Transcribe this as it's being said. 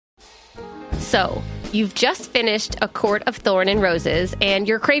So, you've just finished A Court of Thorn and Roses, and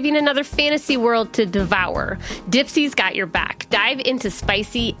you're craving another fantasy world to devour. Dipsy's got your back. Dive into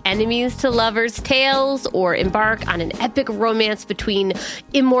spicy enemies to lovers tales, or embark on an epic romance between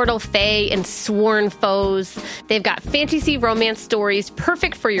immortal fae and sworn foes. They've got fantasy romance stories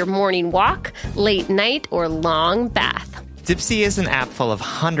perfect for your morning walk, late night, or long bath. Dipsy is an app full of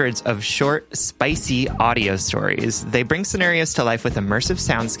hundreds of short, spicy audio stories. They bring scenarios to life with immersive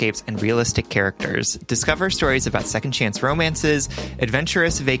soundscapes and realistic characters. Discover stories about second chance romances,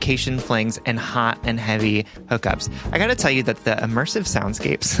 adventurous vacation flings, and hot and heavy hookups. I gotta tell you that the immersive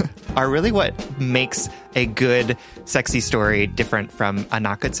soundscapes are really what makes a good sexy story different from a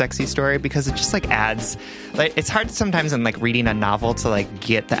not good sexy story, because it just adds, it's hard sometimes in reading a novel to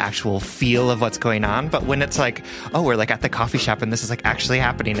get the actual feel of what's going on, but when it's oh, we're at the coffee shop and this is actually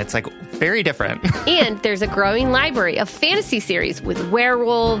happening, it's very different. And there's a growing library of fantasy series with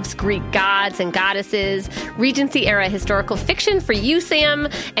werewolves, Greek gods and goddesses, Regency era historical fiction for you, Sam,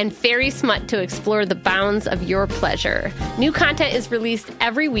 and fairy smut to explore the bounds of your pleasure. New content is released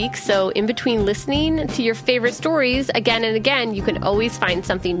every week, so in between listening to your favorite stories again and again, you can always find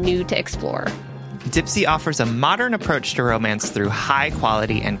something new to explore. Dipsy offers a modern approach to romance through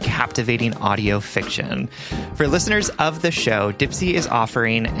high-quality and captivating audio fiction. For listeners of the show, Dipsy is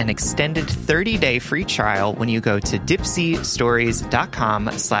offering an extended 30-day free trial when you go to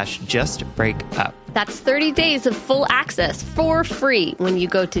dipsystories.com/justbreakup. That's 30 days of full access for free when you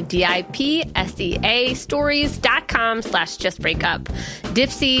go to dipseastories.com/justbreakup.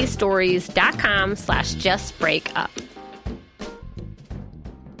 dipseastories.com/justbreakup.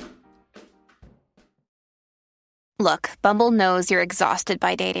 Look, Bumble knows you're exhausted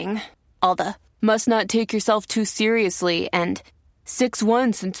by dating. All the, must not take yourself too seriously, and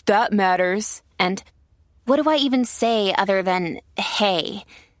 6'1" since that matters, and what do I even say other than, hey?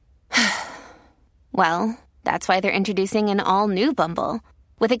 Well, that's why they're introducing an all-new Bumble,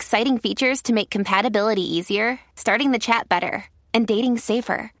 with exciting features to make compatibility easier, starting the chat better, and dating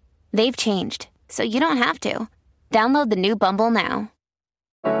safer. They've changed, so you don't have to. Download the new Bumble now.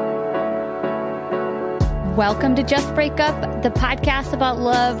 Welcome to Just Break Up, the podcast about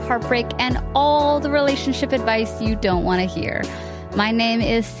love, heartbreak, and all the relationship advice you don't want to hear. My name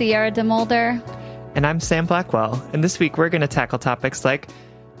is Sierra DeMulder. And I'm Sam Blackwell. And this week we're going to tackle topics like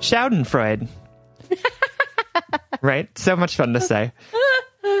Schadenfreude. Right? So much fun to say.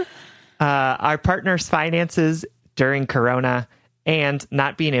 Our partner's finances during Corona, and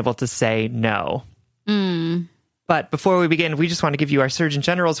not being able to say no. But before we begin, we just want to give you our Surgeon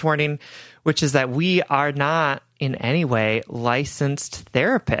General's warning, which is that we are not in any way licensed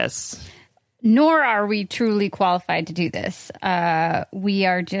therapists. Nor are we truly qualified to do this. We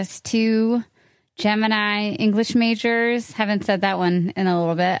are just two Gemini English majors. Haven't said that one in a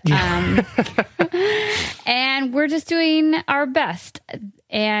little bit. And we're just doing our best.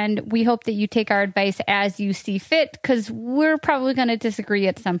 And we hope that you take our advice as you see fit, because we're probably going to disagree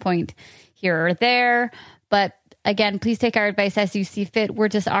at some point here or there. But again, please take our advice as you see fit. We're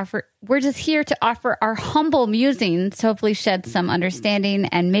just here to offer our humble musings to hopefully shed some understanding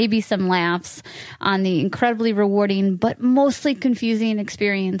and maybe some laughs on the incredibly rewarding but mostly confusing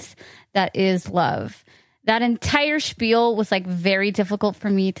experience that is love. That entire spiel was very difficult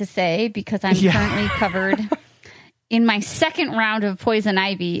for me to say because I'm currently covered in my second round of poison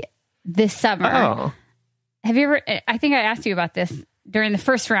ivy this summer. Oh. Have you ever, I think I asked you about this during the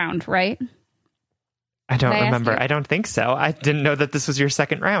first round, right? I don't remember. I don't think so. I didn't know that this was your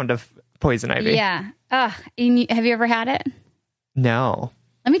second round of poison ivy. Yeah. Have you ever had it? No.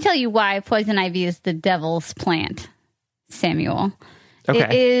 Let me tell you why poison ivy is the devil's plant, Samuel. Okay.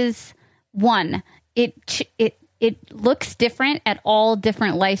 It is, one, it looks different at all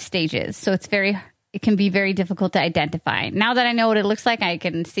different life stages. So it can be very difficult to identify. Now that I know what it looks like, I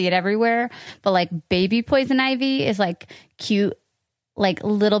can see it everywhere. But baby poison ivy is cute, a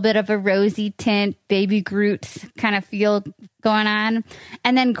little bit of a rosy tint, baby Groot kind of feel going on.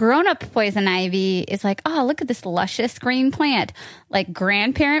 And then grown-up poison ivy is oh, look at this luscious green plant.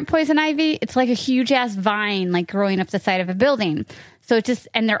 Grandparent poison ivy, it's a huge-ass vine, growing up the side of a building. So it's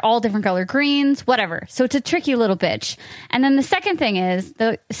and they're all different color greens, whatever. So it's a tricky little bitch. And then the second thing is,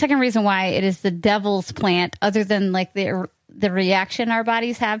 the second reason why it is the devil's plant, other than the reaction our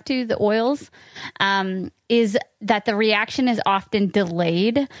bodies have to the oils, is that the reaction is often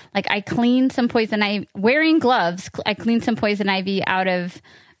delayed. I cleaned some poison ivy, wearing gloves, I cleaned some poison ivy out of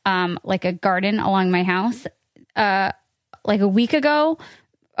a garden along my house a week ago,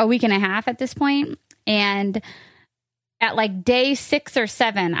 a week and a half at this point. And at like day 6 or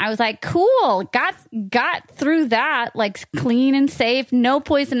 7, I was like, cool, got through that, like clean and safe, no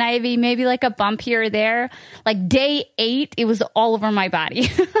poison ivy, maybe like a bump here or there. Like day 8, it was all over my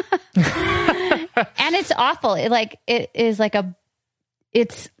body. And it's awful.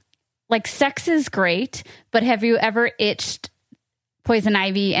 It's like sex is great, but have you ever itched poison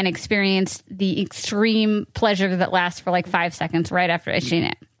ivy and experienced the extreme pleasure that lasts for like 5 seconds right after itching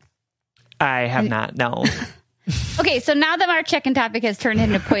it? I have not, no. Okay, so now that our check-in topic has turned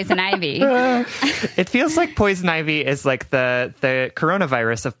into poison ivy. It feels like poison ivy is like the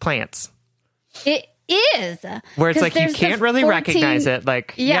coronavirus of plants. It is. Where it's like you can't really recognize it.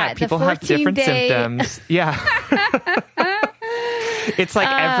 Like, people have different symptoms. Yeah. It's like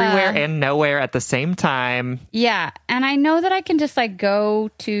everywhere and nowhere at the same time. Yeah. And I know that I can just like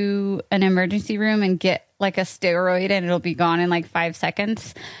go to an emergency room and get like a steroid and it'll be gone in like 5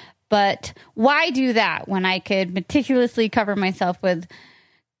 seconds. But why do that when I could meticulously cover myself with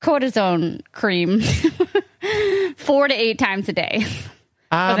cortisone cream 4 to 8 times a day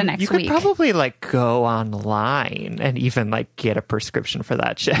for the next week? You could probably like go online and even like get a prescription for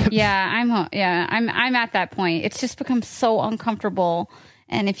that shit. Yeah, I'm at that point. It's just become so uncomfortable.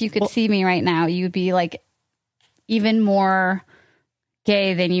 And if you could see me right now, you'd be like even more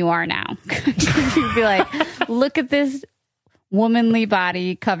gay than you are now. You'd be like, look at this womanly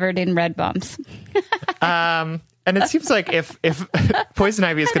body covered in red bumps. And it seems like if poison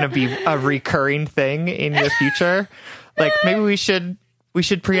ivy is going to be a recurring thing in your future, like maybe we should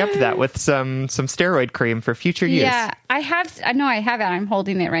preempt that with some steroid cream for future use. Yeah, I know I have it. I'm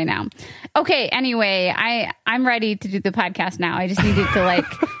holding it right now. Okay, anyway, I'm ready to do the podcast now. I just needed to like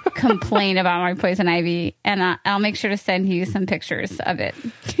complain about my poison ivy, and I'll make sure to send you some pictures of it.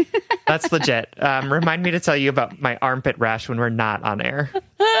 That's legit. Remind me to tell you about my armpit rash when we're not on air.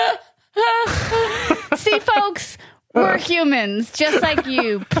 See, folks, we're humans, just like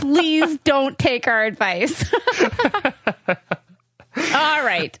you. Please don't take our advice. All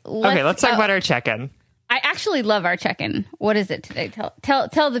right. Let's talk about our check-in. I actually love our check-in. What is it today?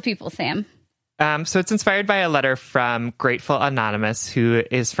 Tell the people, Sam. So it's inspired by a letter from Grateful Anonymous, who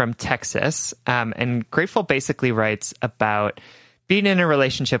is from Texas. And Grateful basically writes about being in a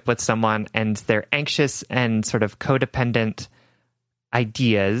relationship with someone and their anxious and sort of codependent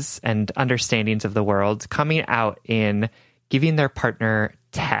ideas and understandings of the world coming out in giving their partner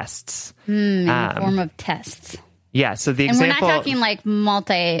tests. In the form of tests. Yeah, so the example... And we're not talking like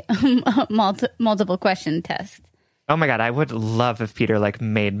multiple question tests. Oh my God, I would love if Peter like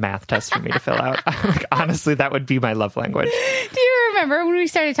made math tests for me to fill out. Like, honestly, that would be my love language. Do you remember when we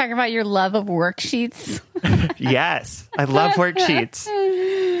started talking about your love of worksheets? Yes, I love worksheets.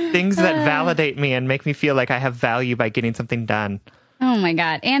 Things that validate me and make me feel like I have value by getting something done. Oh my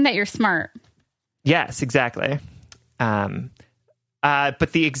God, and that you're smart. Yes, exactly.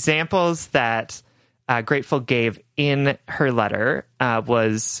 But the examples that Grateful gave in her letter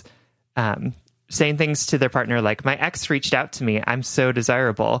was saying things to their partner like, my ex reached out to me, I'm so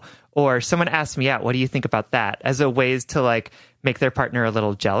desirable. Or someone asked me out, what do you think about that? As a ways to like make their partner a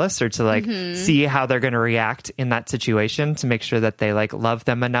little jealous or to like see how they're going to react in that situation to make sure that they like love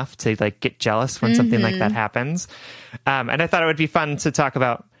them enough to like get jealous when something like that happens. And I thought it would be fun to talk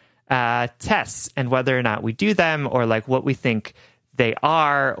about tests and whether or not we do them or like what we think they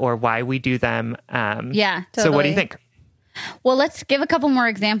are or why we do them. Yeah, totally. So what do you think? Well, let's give a couple more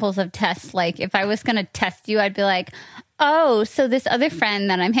examples of tests. Like if I was going to test you, I'd be like, oh, so this other friend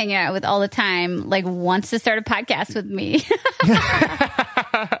that I'm hanging out with all the time, like wants to start a podcast with me.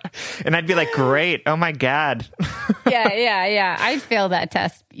 And I'd be like, great. Oh my God. Yeah. I'd fail that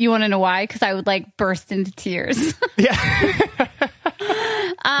test. You want to know why? Because I would like burst into tears. Yeah.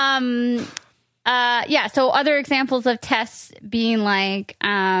 Yeah. So other examples of tests being like,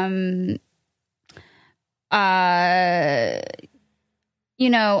 oh,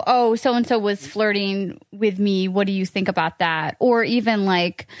 so-and-so was flirting with me. What do you think about that? Or even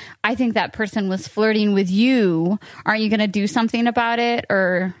like, I think that person was flirting with you. Aren't you going to do something about it?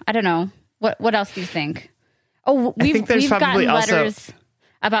 Or I don't know. What else do you think? Oh, we've gotten letters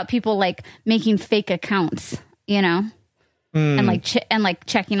about people like making fake accounts, and like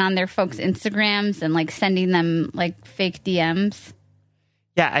checking on their folks' Instagrams and like sending them like fake DMs.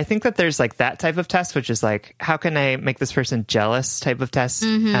 Yeah, I think that there's like that type of test, which is like, how can I make this person jealous type of test?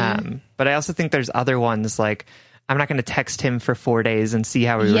 But I also think there's other ones like, I'm not going to text him for 4 days and see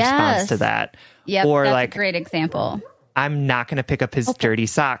how he responds to that. Yep, or that's like a great example. I'm not going to pick up his dirty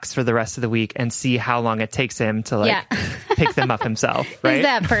socks for the rest of the week and see how long it takes him to like pick them up himself. Right?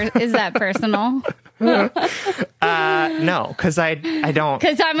 Is that personal? No, because I don't.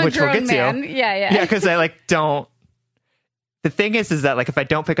 Because I'm a grown man. Yeah. Yeah, because I like don't. the thing is that like, if I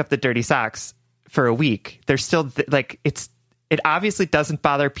don't pick up the dirty socks for a week, there's still like, it obviously doesn't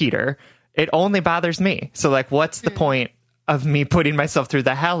bother Peter. It only bothers me. So like, what's the point of me putting myself through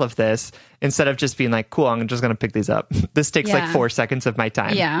the hell of this instead of just being like, cool, I'm just going to pick these up. This takes like 4 seconds of my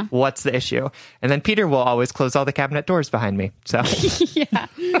time. Yeah. What's the issue? And then Peter will always close all the cabinet doors behind me. So, yeah.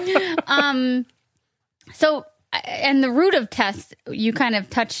 So, and the root of tests, you kind of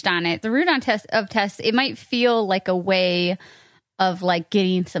touched on it. The root of tests, it might feel like a way of like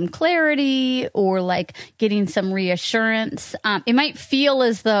getting some clarity or like getting some reassurance. It might feel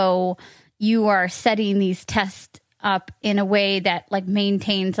as though you are setting these tests up in a way that like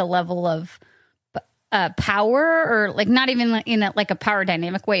maintains a level of power, or like not even in a power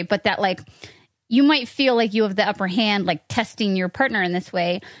dynamic way, but that like you might feel like you have the upper hand, like testing your partner in this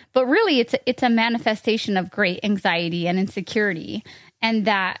way. But really it's a manifestation of great anxiety and insecurity, and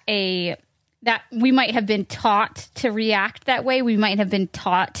that we might have been taught to react that way. We might have been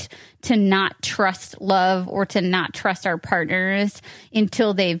taught to not trust love or to not trust our partners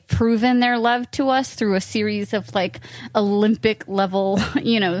until they've proven their love to us through a series of like Olympic level,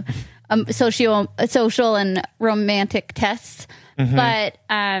 social and romantic tests. Mm-hmm. But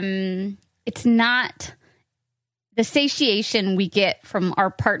it's not the satiation we get from our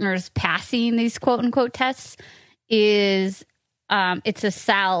partners passing these quote unquote tests is it's a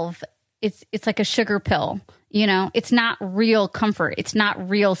salve. It's like a sugar pill, it's not real comfort. It's not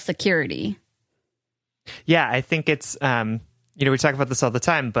real security. Yeah. I think it's, we talk about this all the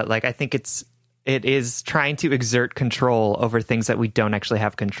time, but like, I think it is trying to exert control over things that we don't actually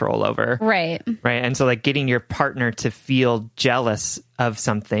have control over. Right. Right. And so like getting your partner to feel jealous of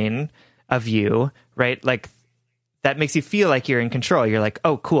something of you, right? Like that makes you feel like you're in control. You're like,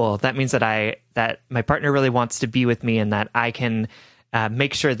 oh, cool. That means that my partner really wants to be with me and that I can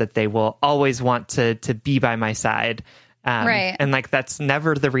make sure that they will always want to be by my side. Right. And like, that's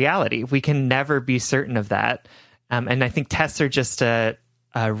never the reality. We can never be certain of that. And I think tests are just a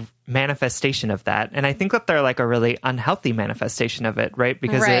manifestation of that. And I think that they're like a really unhealthy manifestation of it, right?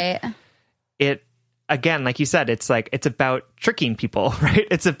 Because it again, like you said, it's about tricking people, right?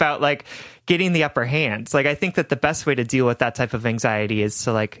 It's about like getting the upper hand. Like, I think that the best way to deal with that type of anxiety is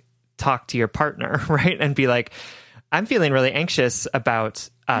to like talk to your partner, right? And be like, I'm feeling really anxious about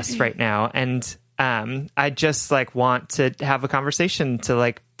us right now. And I just like want to have a conversation to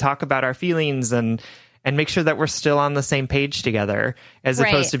like talk about our feelings and make sure that we're still on the same page together, as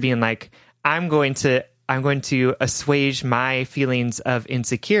opposed to being like, I'm going to assuage my feelings of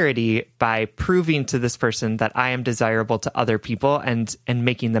insecurity by proving to this person that I am desirable to other people and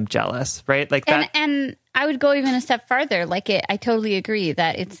making them jealous, right? Like that. And I would go even a step farther. Like I totally agree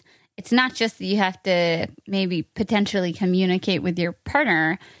that it's not just that you have to maybe potentially communicate with your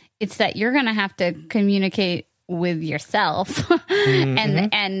partner. It's that you're going to have to communicate with yourself. Mm-hmm.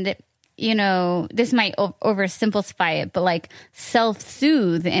 and this might oversimplify it, but like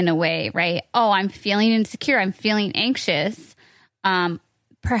self-soothe in a way, right? Oh, I'm feeling insecure. I'm feeling anxious.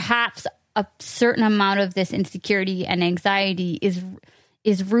 Perhaps a certain amount of this insecurity and anxiety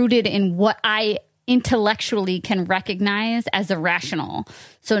is rooted in what I intellectually can recognize as irrational.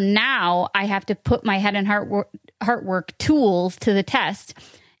 So now I have to put my head and heart work tools to the test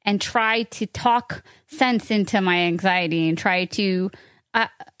and try to talk sense into my anxiety and try to,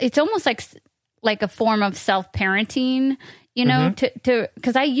 it's almost like a form of self-parenting, mm-hmm.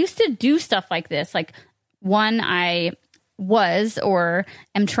 Because I used to do stuff like this. Like I was or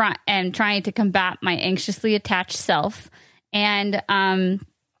am trying to combat my anxiously attached self. And,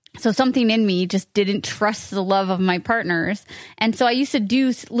 so something in me just didn't trust the love of my partners. And so I used to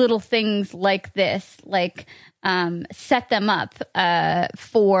do little things like this, like set them up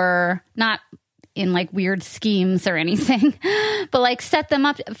for, not in like weird schemes or anything, but like set them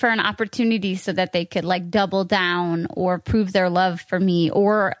up for an opportunity so that they could like double down or prove their love for me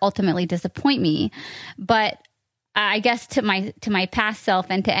or ultimately disappoint me. But I guess to my past self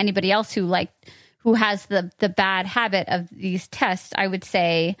and to anybody else who has the bad habit of these tests, I would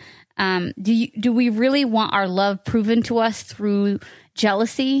say, do we really want our love proven to us through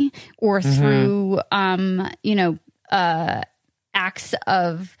jealousy or through, acts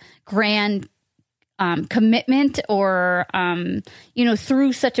of grand commitment or,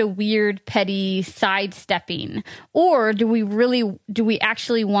 through such a weird, petty sidestepping? Or do we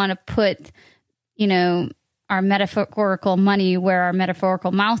actually want to put, our metaphorical money where our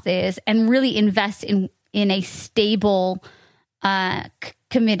metaphorical mouth is and really invest in a stable,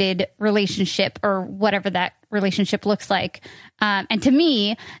 committed relationship or whatever that relationship looks like? And to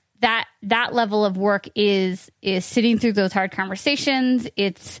me, that level of work is sitting through those hard conversations.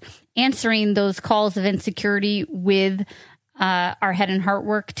 It's answering those calls of insecurity with our head and heart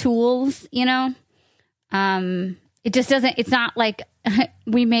work tools, you know? It just doesn't, it's not like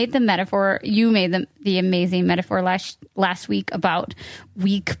we made the metaphor, you made the amazing metaphor last week about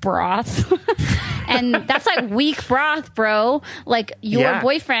weak broth. And that's like weak broth, bro. Like your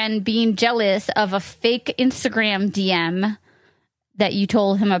boyfriend being jealous of a fake Instagram DM that you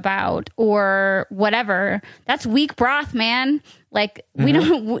told him about or whatever. That's weak broth, man. Like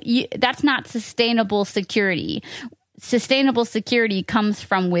that's not sustainable security. Sustainable security comes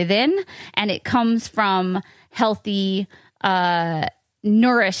from within, and it comes from healthy,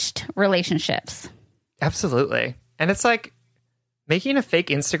 nourished relationships. Absolutely. And it's like making a fake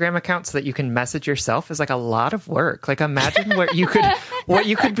Instagram account so that you can message yourself is like a lot of work. Like imagine what you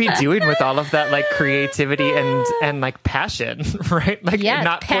could be doing with all of that like creativity and like passion, right? Like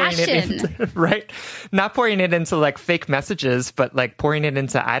not passion. pouring it into, right? Not pouring it into like fake messages, but like pouring it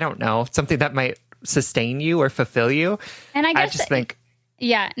into, I don't know, something that might sustain you or fulfill you. And I just think,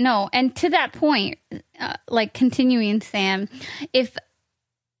 yeah, no. And to that point, like continuing, Sam, if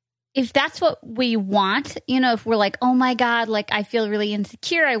that's what we want, you know, if we're like, oh my God, like I feel really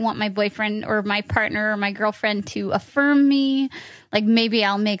insecure. I want my boyfriend or my partner or my girlfriend to affirm me. Like maybe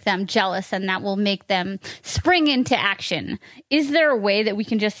I'll make them jealous and that will make them spring into action. Is there a way that we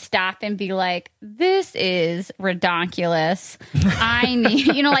can just stop and be like, this is redonkulous. I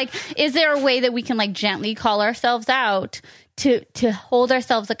need, you know, like, is there a way that we can like gently call ourselves out to hold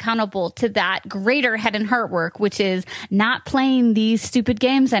ourselves accountable to that greater head and heart work, which is not playing these stupid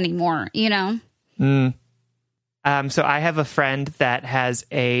games anymore, you know? So I have a friend that has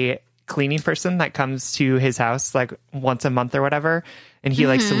a cleaning person that comes to his house like once a month or whatever. And he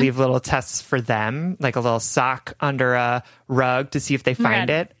likes to leave little tests for them, like a little sock under a rug to see if they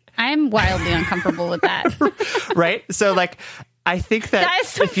find it. I'm wildly uncomfortable with that. Right? So like, I think that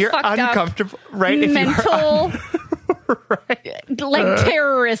so if you're uncomfortable, right? If mental, right. Like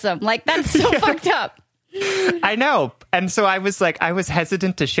terrorism, like that's so fucked up. I know. And so I was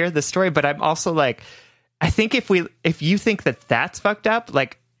hesitant to share this story, but I'm also like, I think if you think that that's fucked up,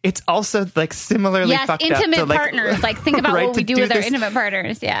 like it's also like similarly fucked up. Intimate partners. Like think about right, what we do with our intimate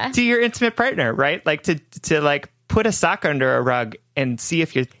partners. Yeah. To your intimate partner, right? Like to like put a sock under a rug and see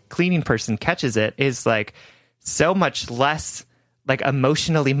if your cleaning person catches it is like so much less like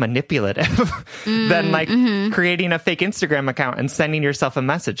emotionally manipulative than like creating a fake Instagram account and sending yourself a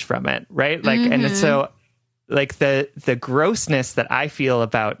message from it. Right. Like, and it's so like the grossness that I feel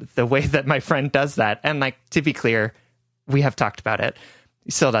about the way that my friend does that. And like, to be clear, we have talked about it. He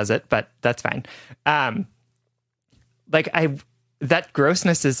still does it, but that's fine. Like that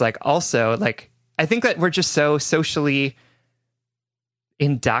grossness is like also like, I think that we're just so socially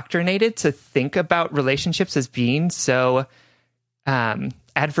indoctrinated to think about relationships as being so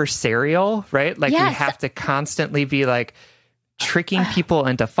adversarial, right? Like we have to constantly be like tricking people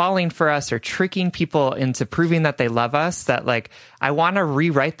into falling for us or tricking people into proving that they love us. That like, I want to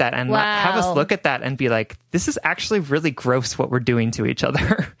rewrite that and have us look at that and be like, this is actually really gross what we're doing to each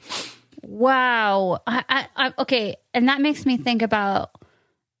other. Wow. Okay. And that makes me think about,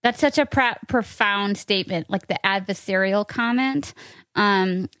 that's such a profound statement, like the adversarial comment.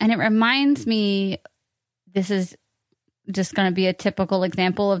 And it reminds me, this is just going to be a typical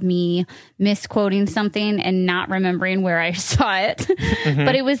example of me misquoting something and not remembering where I saw it.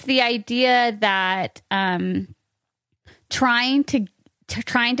 But it was the idea that trying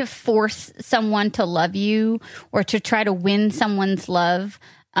to force someone to love you or to try to win someone's love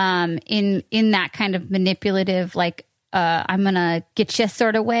in that kind of manipulative, like I'm going to get you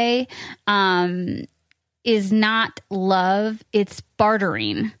sort of way, is not love. It's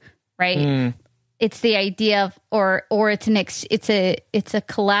bartering, right? It's the idea of, or it's a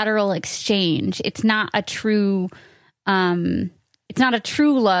collateral exchange. It's not a true love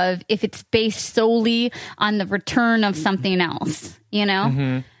if it's based solely on the return of something else, you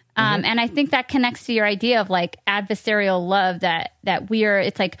know? And I think that connects to your idea of like adversarial love that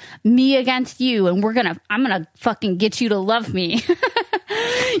it's like me against you and I'm going to fucking get you to love me,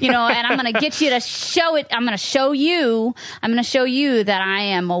 you know, and I'm going to get you to show it. I'm going to show you that I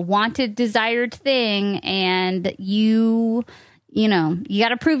am a wanted, desired thing. And you got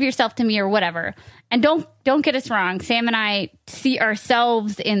to prove yourself to me or whatever. And don't get us wrong. Sam and I see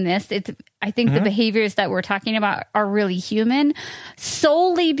ourselves in this. I think the behaviors that we're talking about are really human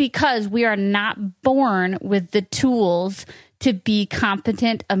solely because we are not born with the tools to be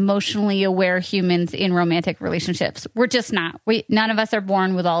competent, emotionally aware humans in romantic relationships. We're just not. None of us are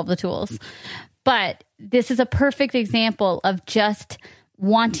born with all of the tools. But this is a perfect example of just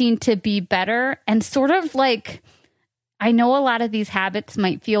wanting to be better and sort of like, I know a lot of these habits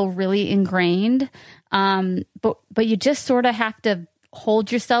might feel really ingrained, but you just sort of have to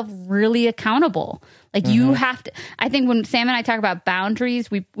hold yourself really accountable. Like you have to, I think when Sam and I talk about boundaries,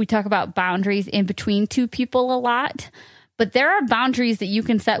 we talk about boundaries in between two people a lot, but there are boundaries that you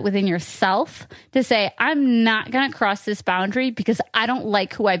can set within yourself to say, I'm not going to cross this boundary because I don't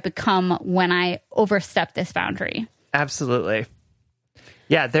like who I become when I overstep this boundary. Absolutely.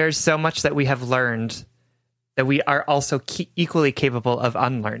 Yeah, there's so much that we have learned that we are also equally capable of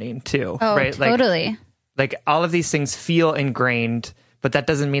unlearning too. Oh, right? Totally. Like all of these things feel ingrained, but that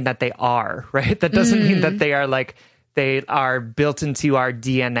doesn't mean that they are, right? That doesn't mean that they are like, they are built into our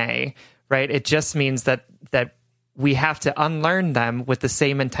DNA, right? It just means that we have to unlearn them with the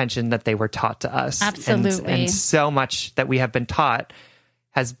same intention that they were taught to us. Absolutely. And so much that we have been taught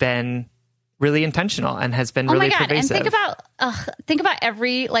has been really intentional and has been really pervasive. And think about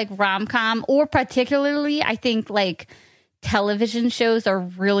every like rom-com, or particularly I think like television shows are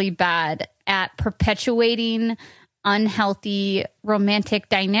really bad at perpetuating unhealthy romantic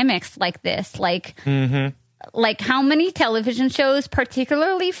dynamics like this. Like how many television shows,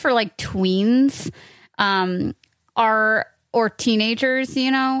 particularly for like tweens, or teenagers,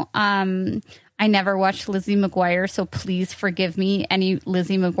 you know, I never watched Lizzie McGuire, so please forgive me, any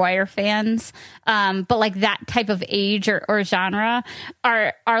Lizzie McGuire fans. But like that type of age or genre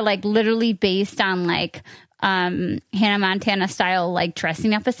are like literally based on like Hannah Montana style, like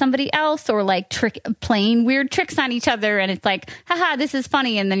dressing up as somebody else or like playing weird tricks on each other. And it's like, haha, this is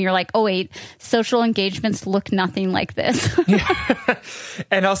funny. And then you're like, oh wait, social engagements look nothing like this. Yeah.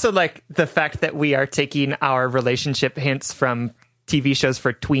 And also like the fact that we are taking our relationship hints from TV shows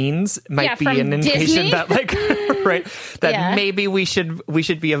for tweens might be an indication that like, right, that maybe we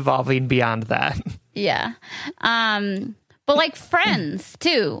should be evolving beyond that. Yeah. But like Friends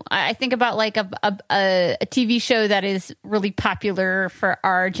too. I think about like a TV show that is really popular for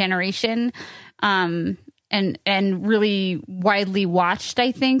our generation, and really widely watched,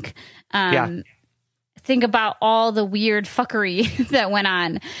 I think. Think about all the weird fuckery that went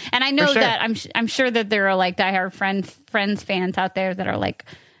on. And I know that I'm sure that there are like diehard Friends fans out there that are like,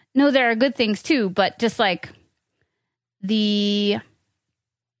 no, there are good things too, but just like the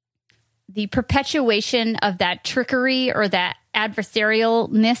perpetuation of that trickery or that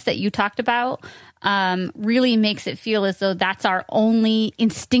adversarialness that you talked about really makes it feel as though that's our only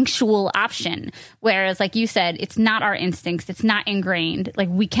instinctual option. Whereas, like you said, it's not our instincts. It's not ingrained. Like,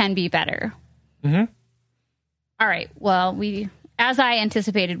 we can be better. Mm-hmm. All right. Well, as I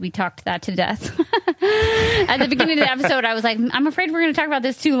anticipated, we talked that to death. At the beginning of the episode, I was like, I'm afraid we're going to talk about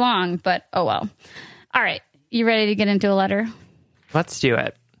this too long, but oh well. All right. You ready to get into a letter? Let's do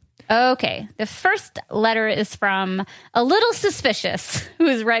it. Okay. The first letter is from A Little Suspicious, who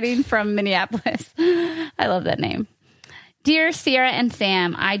is writing from Minneapolis. I love that name. Dear Sierra and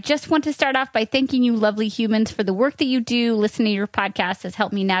Sam, I just want to start off by thanking you lovely humans for the work that you do. Listening to your podcast has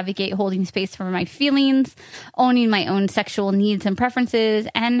helped me navigate holding space for my feelings, owning my own sexual needs and preferences,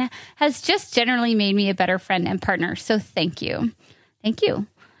 and has just generally made me a better friend and partner. So thank you. Thank you.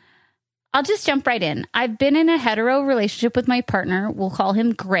 I'll just jump right in. I've been in a hetero relationship with my partner, we'll call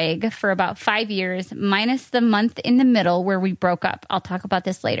him Greg, for about 5 years, minus the month in the middle where we broke up. I'll talk about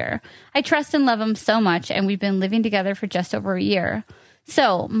this later. I trust and love him so much, and we've been living together for just over a year.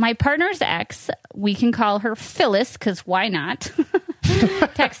 So my partner's ex, we can call her Phyllis, because why not,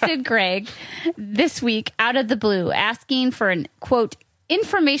 texted Greg this week out of the blue, asking for an, quote,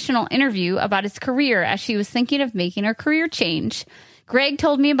 informational interview about his career as she was thinking of making her career change. Greg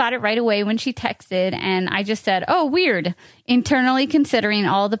told me about it right away when she texted, and I just said, oh, weird, internally considering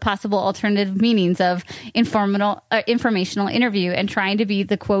all the possible alternative meanings of informational interview and trying to be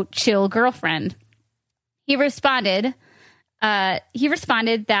the, quote, chill girlfriend. He responded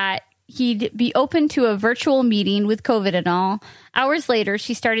that he'd be open to a virtual meeting with COVID and all. Hours later,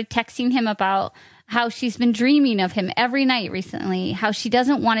 she started texting him about how she's been dreaming of him every night recently, how she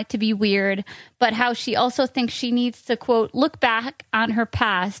doesn't want it to be weird, but how she also thinks she needs to, quote, look back on her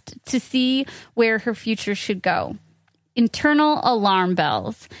past to see where her future should go. Internal alarm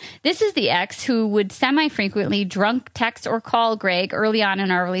bells. This is the ex who would semi-frequently drunk text or call Greg early on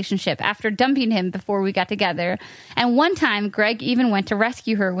in our relationship after dumping him before we got together. And one time, Greg even went to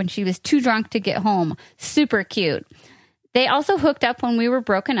rescue her when she was too drunk to get home. Super cute. They also hooked up when we were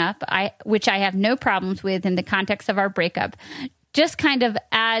broken up, which I have no problems with in the context of our breakup. Just kind of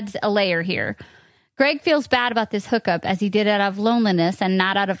adds a layer here. Greg feels bad about this hookup as he did it out of loneliness and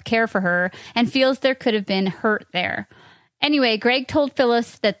not out of care for her, and feels there could have been hurt there. Anyway, Greg told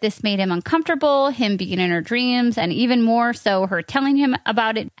Phyllis that this made him uncomfortable, him being in her dreams, and even more so her telling him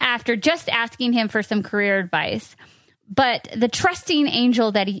about it after just asking him for some career advice. But the trusting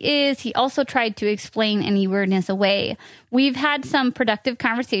angel that he is, he also tried to explain any weirdness away. We've had some productive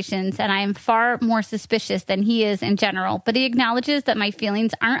conversations, and I am far more suspicious than he is in general, but he acknowledges that my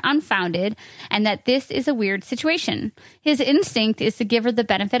feelings aren't unfounded and that this is a weird situation. His instinct is to give her the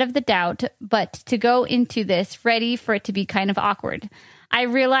benefit of the doubt, but to go into this ready for it to be kind of awkward. I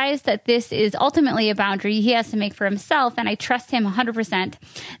realize that this is ultimately a boundary he has to make for himself, and I trust him 100%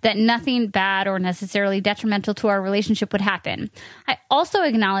 that nothing bad or necessarily detrimental to our relationship would happen. I also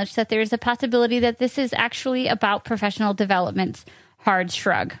acknowledge that there is a possibility that this is actually about professional development. Hard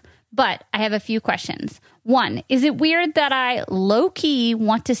shrug. But I have a few questions. 1, is it weird that I low-key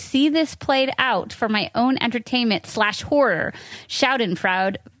want to see this played out for my own entertainment / horror?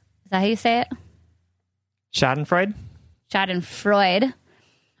 Schadenfreude. Is that how you say it? Schadenfreude? Schadenfreude.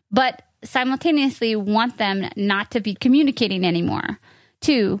 But simultaneously want them not to be communicating anymore.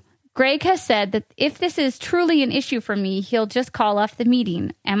 2, Greg has said that if this is truly an issue for me, he'll just call off the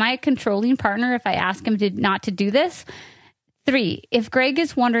meeting. Am I a controlling partner if I ask him not to do this? 3, if Greg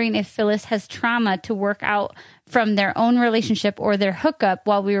is wondering if Phyllis has trauma to work out from their own relationship or their hookup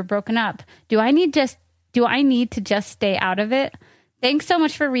while we were broken up, do I need to just stay out of it? Thanks so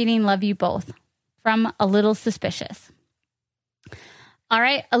much for reading. Love you both. From A Little Suspicious. All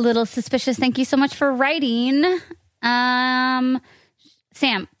right, A Little Suspicious. Thank you so much for writing. Sam,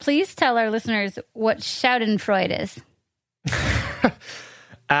 please tell our listeners what Schadenfreude is.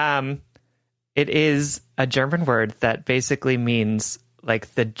 It is a German word that basically means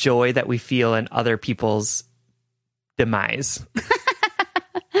like the joy that we feel in other people's demise.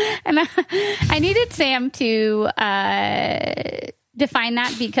 And I needed Sam to define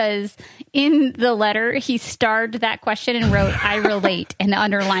that because in the letter he starred that question and wrote I relate and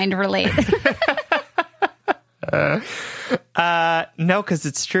underlined relate. No, because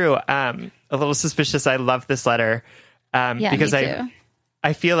it's true. A Little Suspicious. I love this letter because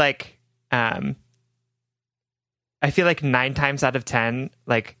I feel like 9 times out of 10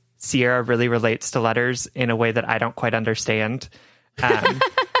 like Sierra really relates to letters in a way that I don't quite understand.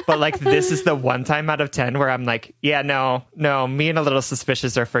 But like this is the 1 time out of 10 where I'm like, yeah, no, me and A Little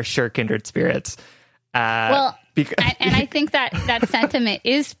Suspicious are for sure kindred spirits. And I think that sentiment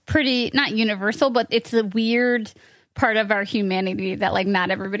is pretty not universal, but it's a weird part of our humanity that like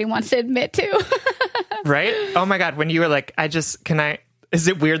not everybody wants to admit to. Right? Oh my God. When you were like, is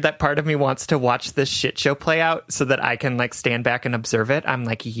it weird that part of me wants to watch this shit show play out so that I can like stand back and observe it? I'm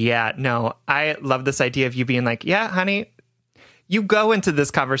like, yeah, no, I love this idea of you being like, yeah, honey, you go into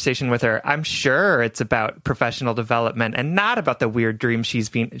this conversation with her. I'm sure it's about professional development and not about the weird dream she's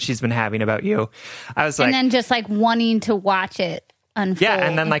been having about you. I was like, and then just like wanting to watch it unfold. Yeah,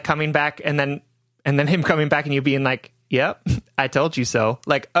 and then like coming back, and then him coming back, and you being like, "Yep, I told you so."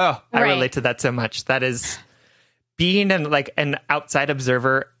 Like, oh, I relate to that so much. That is being an outside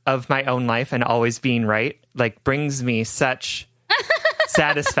observer of my own life and always being right. Like brings me such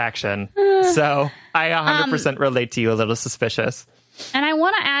satisfaction. So I 100% relate to you. A Little Suspicious. And I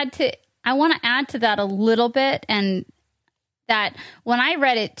want to add to that a little bit, and that when I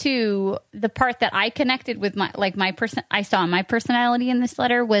read it too, the part that I connected with I saw my personality in this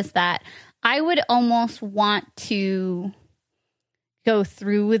letter was that I would almost want to go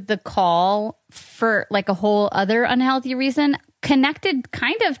through with the call for like a whole other unhealthy reason, connected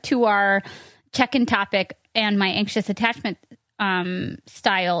kind of to our check-in topic and my anxious attachment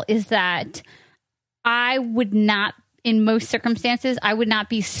style, is that I would not, in most circumstances, I would not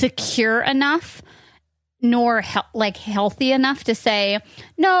be secure enough nor healthy enough to say,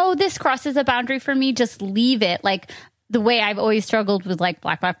 no, this crosses a boundary for me, just leave it. Like the way I've always struggled with like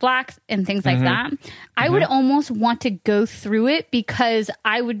black and things like that. I would almost want to go through it because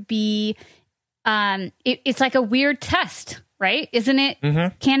I would be, it's like a weird test, right? Isn't it?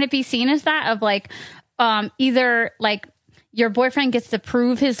 Can it be seen as that of like, either like, your boyfriend gets to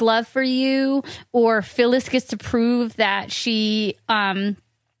prove his love for you, or Phyllis gets to prove that she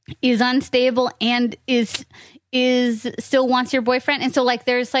is unstable and is still wants your boyfriend. And so like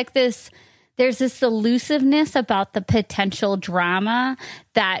there's this elusiveness about the potential drama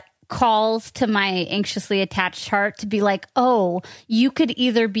that calls to my anxiously attached heart to be like, oh, you could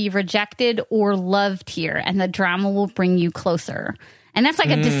either be rejected or loved here, and the drama will bring you closer. And that's like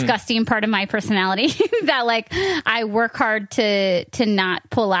a disgusting part of my personality that like I work hard to not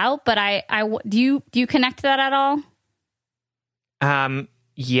pull out. But do you connect to that at all?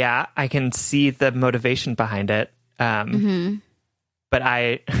 Yeah, I can see the motivation behind it. But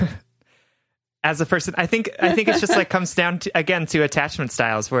as a person, I think it's just like comes down to, again, to attachment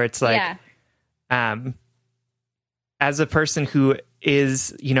styles where it's like, as a person who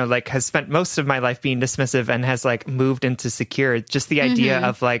like has spent most of my life being dismissive and has like moved into secure. Just the idea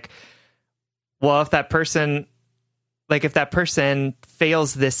of like, well, if that person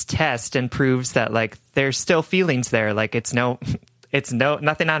fails this test and proves that like there's still feelings there, like it's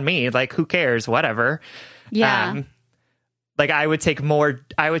nothing on me, like who cares, whatever. Yeah. Like I would take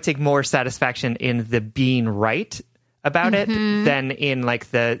more satisfaction in the being right about it than in like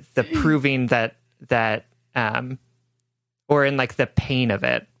the proving that or in like the pain of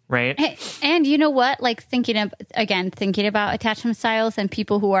it, right? And you know what? Like thinking about attachment styles and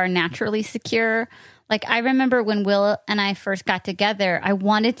people who are naturally secure. Like I remember when Will and I first got together, I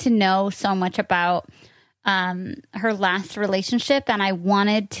wanted to know so much about her last relationship, and I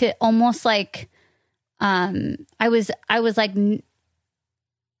wanted to almost like I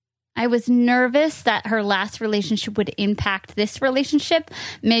was nervous that her last relationship would impact this relationship,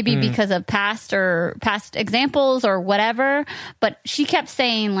 maybe because of past examples or whatever. But she kept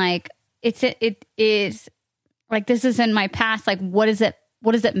saying like, it is like, this is in my past. Like, what does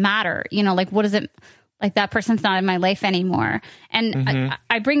it matter? You know, like, what is it like that person's not in my life anymore. And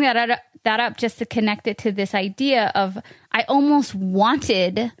I bring that up just to connect it to this idea of, I almost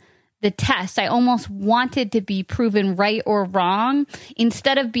wanted the test. I almost wanted to be proven right or wrong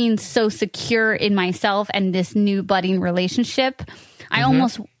instead of being so secure in myself and this new budding relationship. I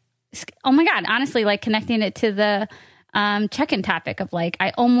almost, oh my God, honestly, like connecting it to the check-in topic of like,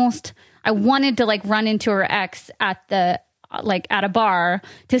 I wanted to like run into her ex at a bar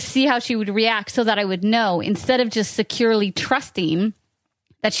to see how she would react so that I would know, instead of just securely trusting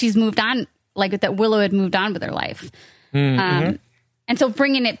that she's moved on, like that Willow had moved on with her life. And so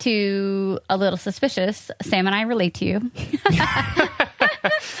bringing it to A Little Suspicious, Sam and I relate to you.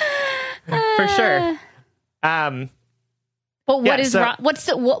 For sure. But what is wrong?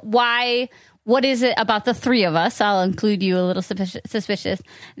 Why? What is it about the three of us? I'll include you, a little suspicious,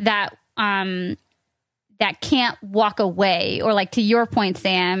 that that can't walk away, or like to your point,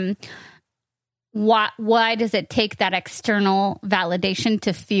 Sam. Why does it take that external validation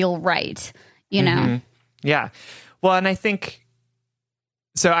to feel right? You know? Yeah. Well, and I think.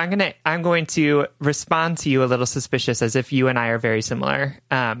 So I'm going to respond to you, A Little Suspicious, as if you and I are very similar.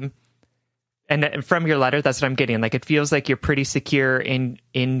 And from your letter, that's what I'm getting. Like, it feels like you're pretty secure in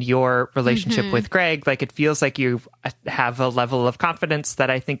your relationship with Greg. Like, it feels like you have a level of confidence that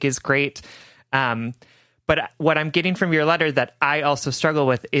I think is great. But what I'm getting from your letter that I also struggle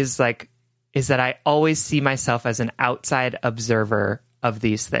with is that I always see myself as an outside observer of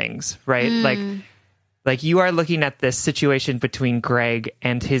these things, right? Like you are looking at this situation between Greg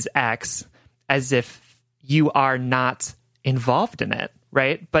and his ex as if you are not involved in it,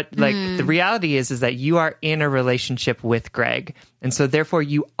 right? But like the reality is that you are in a relationship with Greg, and so therefore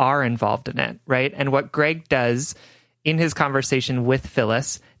you are involved in it, right? And what Greg does in his conversation with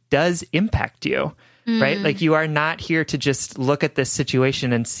Phyllis does impact you, right? Like you are not here to just look at this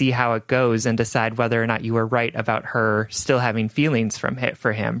situation and see how it goes and decide whether or not you were right about her still having feelings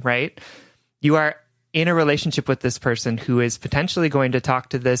for him, right? You are in a relationship with this person who is potentially going to talk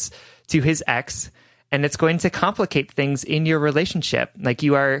to his ex, and it's going to complicate things in your relationship. Like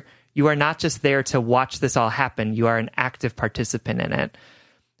you are not just there to watch this all happen. You are an active participant in it.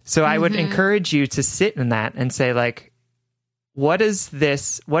 So I would encourage you to sit in that and say, like, what does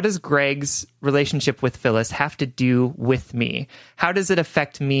Greg's relationship with Phyllis have to do with me? How does it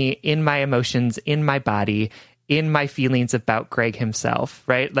affect me in my emotions, in my body, in my feelings about Greg himself,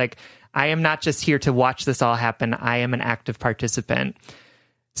 right? Like, I am not just here to watch this all happen. I am an active participant.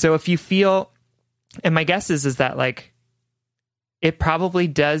 So if you feel, and my guess is that like, it probably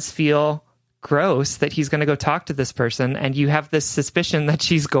does feel gross that he's going to go talk to this person, and you have this suspicion that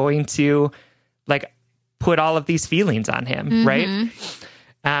she's going to like put all of these feelings on him, right?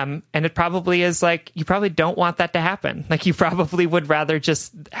 And it probably is like, you probably don't want that to happen. Like you probably would rather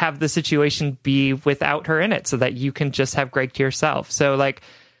just have the situation be without her in it so that you can just have Greg to yourself. So like,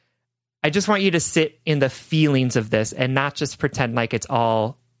 I just want you to sit in the feelings of this and not just pretend like it's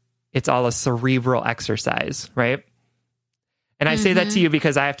all a cerebral exercise, right? And I say that to you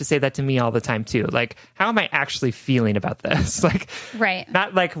because I have to say that to me all the time too. Like, how am I actually feeling about this? Like, right.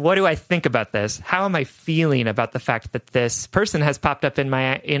 Not like, what do I think about this? How am I feeling about the fact that this person has popped up in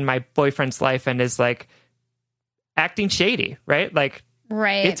my boyfriend's life and is like acting shady, right? Like,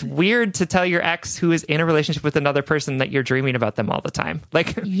 right. It's weird to tell your ex who is in a relationship with another person that you're dreaming about them all the time.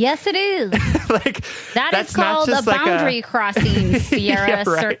 Like, yes, it is. Like that is called a boundary crossing, Sierra,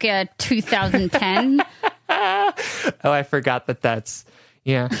 circa 2010. Oh, I forgot that's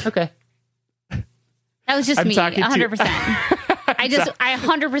yeah. Okay. That was just me. 100%. I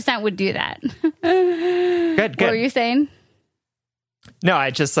 100% would do that. Good. What were you saying? No,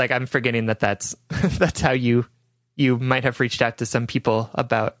 I just like, I'm forgetting that's how you might have reached out to some people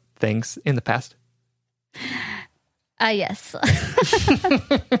about things in the past. Yes.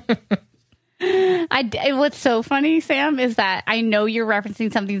 What's so funny, Sam, is that I know you're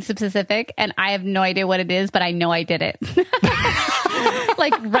referencing something specific and I have no idea what it is, but I know I did it.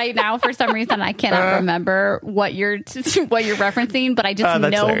 Like right now, for some reason, I cannot remember what you're referencing, but I just know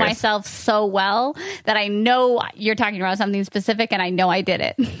hilarious. myself so well that I know you're talking about something specific and I know I did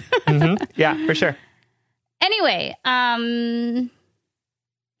it. Mm-hmm. Yeah, for sure. Anyway,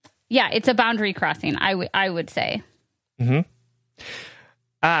 yeah, it's a boundary crossing, I would say. Mm-hmm.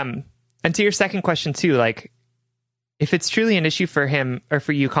 And to your second question too, like if it's truly an issue for him or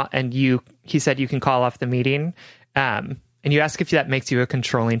for you, and he said you can call off the meeting, and you ask if that makes you a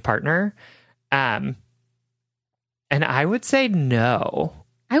controlling partner, and I would say no.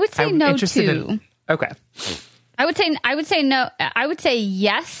 I would say no too. Okay. I would say no. I would say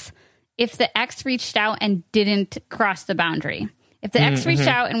yes if the ex reached out and didn't cross the boundary. If the ex reached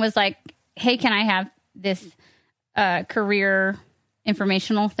out and was like, "Hey, can I have this career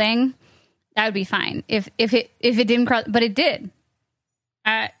informational thing?" That would be fine. If it didn't cross, but it did.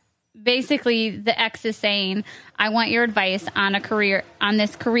 Basically, the ex is saying, "I want your advice on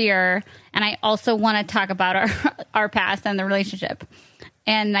this career, and I also want to talk about our past and the relationship."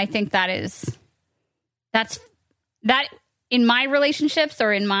 And I think that's in my relationships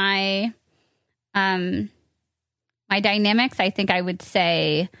or in my my dynamics. I think I would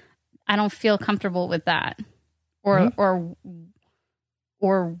say I don't feel comfortable with that, or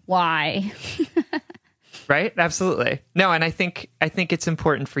why. Right? Absolutely. No, and I think it's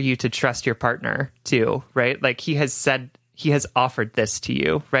important for you to trust your partner too, right? Like he has offered this to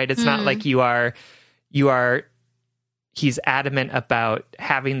you, right? It's not like he's adamant about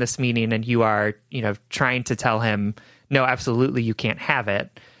having this meeting and you are, trying to tell him, no, absolutely you can't have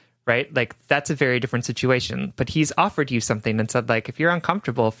it, right? Like that's a very different situation, but he's offered you something and said like, if you're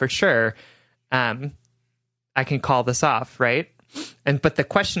uncomfortable for sure, I can call this off, right? But the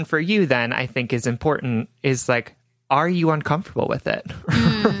question for you then, I think is important, is like, are you uncomfortable with it?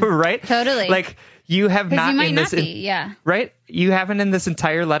 Right? Totally. Like you have not, you might not be, yeah. Right? You haven't in this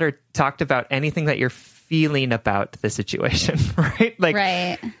entire letter talked about anything that you're feeling about the situation, right? Like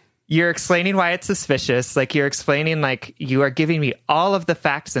right. You're explaining why it's suspicious. Like you're explaining, like you are giving me all of the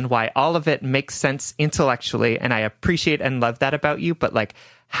facts and why all of it makes sense intellectually. And I appreciate and love that about you. But like,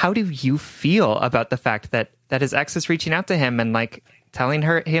 how do you feel about the fact that his ex is reaching out to him and like telling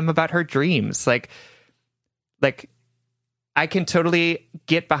him about her dreams? Like I can totally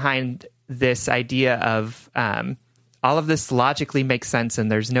get behind this idea of all of this logically makes sense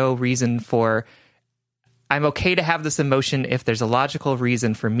and there's no reason for, I'm okay to have this emotion if there's a logical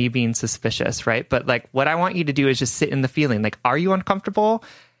reason for me being suspicious, right? But like what I want you to do is just sit in the feeling. Like, are you uncomfortable?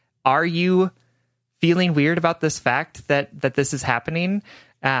 Are you feeling weird about this fact that this is happening?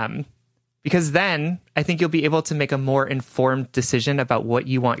 Because then I think you'll be able to make a more informed decision about what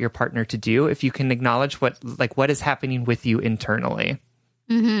you want your partner to do if you can acknowledge what is happening with you internally.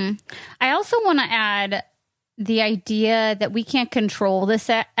 Mm-hmm. I also want to add the idea that we can't control this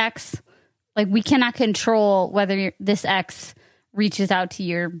ex. Like we cannot control whether this ex reaches out to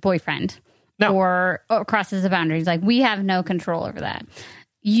your boyfriend or crosses the boundaries. Like we have no control over that.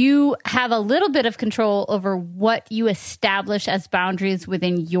 You have a little bit of control over what you establish as boundaries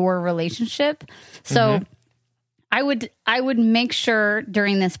within your relationship. So I would make sure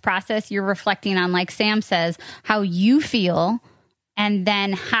during this process you're reflecting on, like Sam says, how you feel and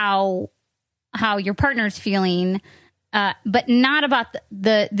then how your partner's feeling, but not about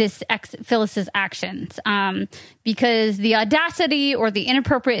this ex Phyllis's actions, because the audacity or the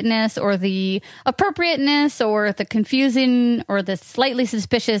inappropriateness or the appropriateness or the confusing or the slightly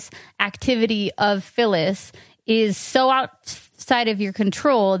suspicious activity of Phyllis is so outside of your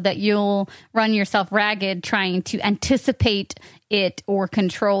control that you'll run yourself ragged trying to anticipate it or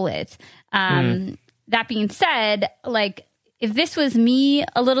control it. That being said, like if this was me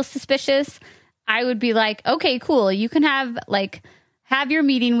a little suspicious, I would be like, okay, cool. You can have your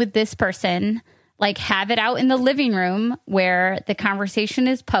meeting with this person, like have it out in the living room where the conversation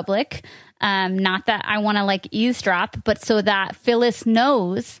is public. Not that I want to like eavesdrop, but so that Phyllis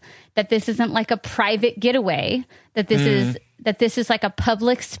knows that this isn't like a private getaway, that this is like a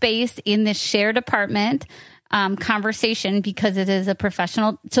public space in this shared apartment conversation, because it is a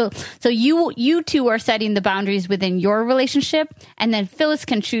professional. So you two are setting the boundaries within your relationship, and then Phyllis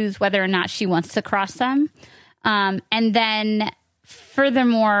can choose whether or not she wants to cross them. And then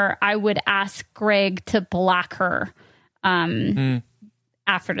furthermore, I would ask Greg to block her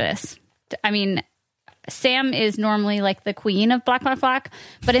after this. I mean, Sam is normally like the queen of black, black, black.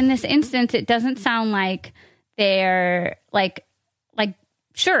 But in this instance, it doesn't sound like they're like,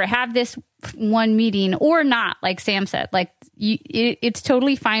 sure, have this one meeting or not, like Sam said. Like, it's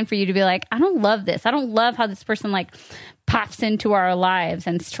totally fine for you to be like, I don't love this. I don't love how this person like pops into our lives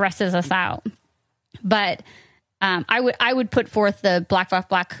and stresses us out. But I would put forth the black, black,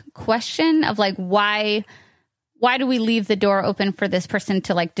 black question of like, why do we leave the door open for this person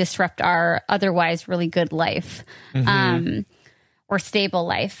to like disrupt our otherwise really good life, or stable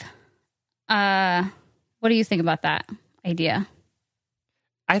life? What do you think about that idea?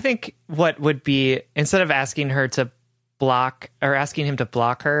 I think what would be, instead of asking her to block or asking him to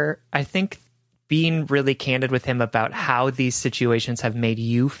block her, I think being really candid with him about how these situations have made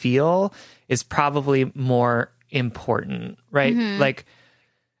you feel is probably more important, right? Like,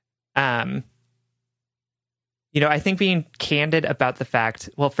 I think being candid about the fact,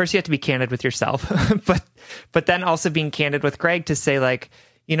 well, first you have to be candid with yourself, but then also being candid with Greg to say like,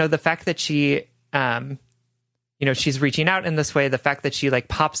 the fact that she, she's reaching out in this way, the fact that she like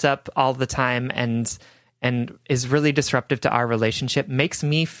pops up all the time and is really disruptive to our relationship makes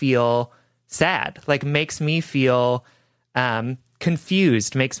me feel sad, like makes me feel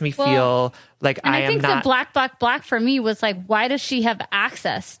confused, makes me feel like I am not. The black, black, black for me was like, why does she have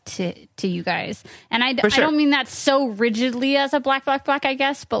access to you guys? And I don't mean that so rigidly as a black, black, black, I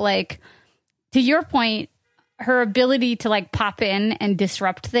guess, but like to your point, her ability to like pop in and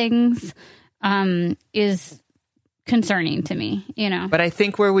disrupt things is concerning to me, But I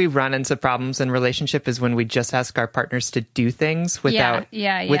think where we run into problems in relationship is when we just ask our partners to do things without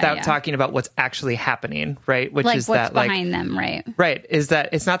talking about what's actually happening, right? Which like is what's that like behind them, right? Right. Is that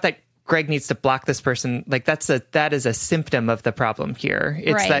it's not that Greg needs to block this person. Like that is a symptom of the problem here.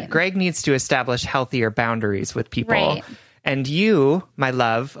 It's that Greg needs to establish healthier boundaries with people. Right. And you, my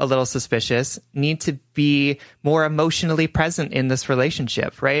love, a little suspicious, need to be more emotionally present in this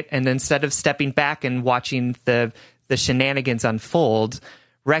relationship, right? And instead of stepping back and watching the shenanigans unfold,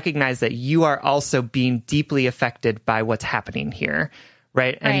 recognize that you are also being deeply affected by what's happening here,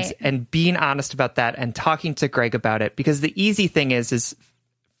 right? And being honest about that and talking to Greg about it, because the easy thing is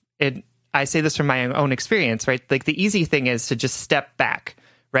I say this from my own experience, right? Like the easy thing is to just step back,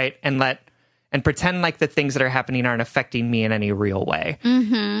 right? And pretend like the things that are happening aren't affecting me in any real way.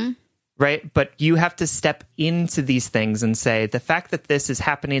 Right? But you have to step into these things and say, the fact that this is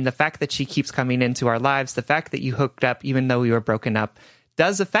happening, the fact that she keeps coming into our lives, the fact that you hooked up, even though we were broken up,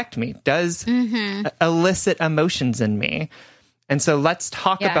 does affect me, does elicit emotions in me. And so let's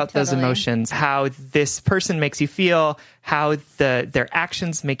talk about those emotions, how this person makes you feel, how their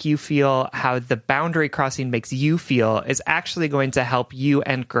actions make you feel, how the boundary crossing makes you feel is actually going to help you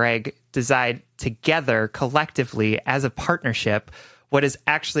and Greg decide together, collectively, as a partnership, what is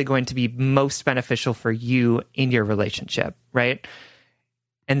actually going to be most beneficial for you in your relationship, right?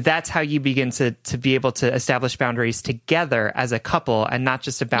 And that's how you begin to be able to establish boundaries together as a couple and not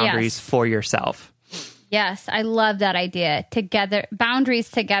just boundaries for yourself. Yes, I love that idea. Together, boundaries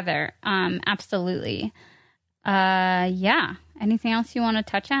together. Absolutely. Yeah. Anything else you want to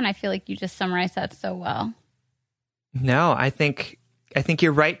touch on? I feel like you just summarized that so well. No, I think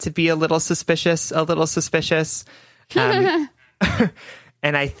you're right to be a little suspicious.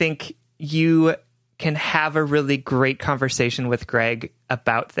 And I think you can have a really great conversation with Greg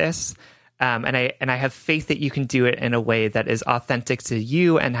about this. And I have faith that you can do it in a way that is authentic to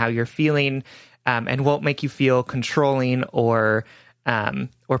you and how you're feeling, and won't make you feel controlling or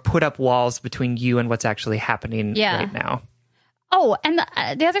put up walls between you and what's actually happening right now. Oh, and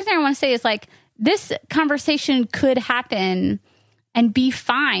the other thing I want to say is like, this conversation could happen and be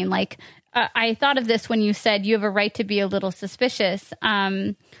fine. Like, I thought of this when you said you have a right to be a little suspicious.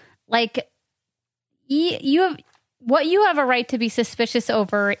 What you have a right to be suspicious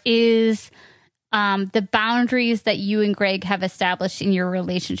over is the boundaries that you and Greg have established in your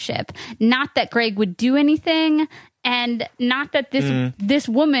relationship. Not that Greg would do anything, and not that this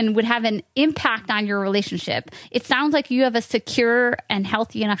woman would have an impact on your relationship. It sounds like you have a secure and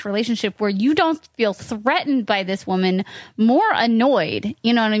healthy enough relationship where you don't feel threatened by this woman, more annoyed.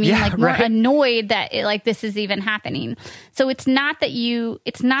 You know what I mean? Yeah, more annoyed that this is even happening. So it's not that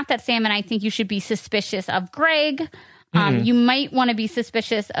Sam and I think you should be suspicious of Greg. You might want to be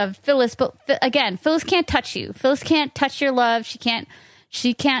suspicious of Phyllis, but again, Phyllis can't touch you. Phyllis can't touch your love.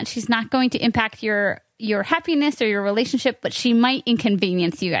 She's not going to impact your happiness or your relationship, but she might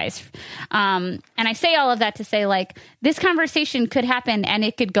inconvenience you guys. And I say all of that to say, like, this conversation could happen and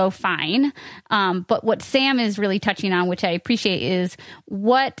it could go fine. But what Sam is really touching on, which I appreciate, is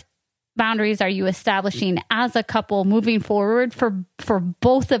what boundaries are you establishing as a couple moving forward for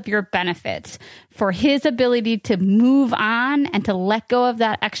both of your benefits, for his ability to move on and to let go of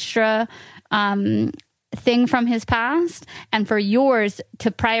that extra thing from his past, and for yours to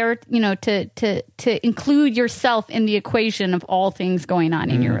to include yourself in the equation of all things going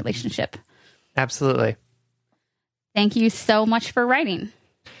on in your relationship. Absolutely. Thank you so much for writing.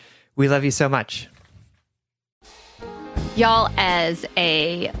 We love you so much. Y'all, as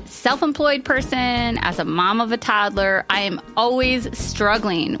a self-employed person, as a mom of a toddler, I am always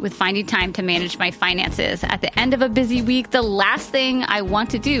struggling with finding time to manage my finances. At the end of a busy week, the last thing I want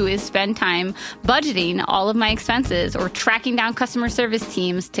to do is spend time budgeting all of my expenses or tracking down customer service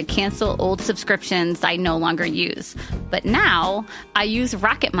teams to cancel old subscriptions I no longer use. But now I use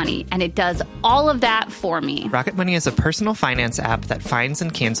Rocket Money, and it does all of that for me. Rocket Money is a personal finance app that finds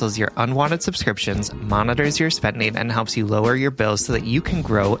and cancels your unwanted subscriptions, monitors your spending, and helps you lower your bills so that you can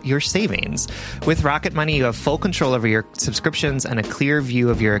grow your savings. With Rocket Money, you have full control over your subscriptions and a clear view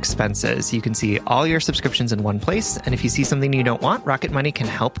of your expenses. You can see all your subscriptions in one place, and if you see something you don't want, Rocket Money can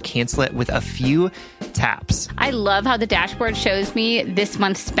help cancel it with a few taps. I love how the dashboard shows me this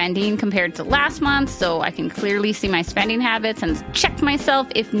month's spending compared to last month, so I can clearly see my spending habits and check myself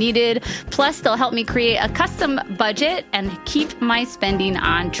if needed. Plus, they'll help me create a custom budget and keep my spending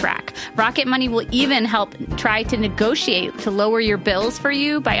on track. Rocket Money will even help try to negotiate to lower your bills for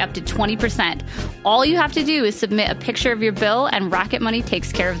you by up to 20%. All you have to do is submit a picture of your bill, and Rocket Money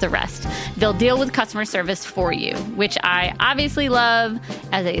takes care of the rest. They'll deal with customer service for you, which I obviously love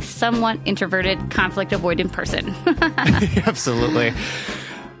as a somewhat introverted, conflict-avoidant person. Absolutely.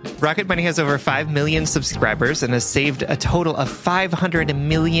 Rocket Money has over 5 million subscribers and has saved a total of $500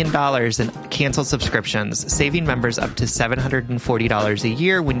 million in canceled subscriptions, saving members up to $740 a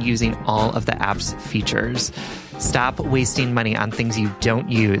year when using all of the app's features. Stop wasting money on things you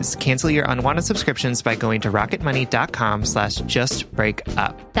don't use. Cancel your unwanted subscriptions by going to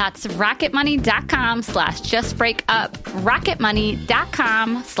rocketmoney.com/justbreakup. That's rocketmoney.com/justbreakup.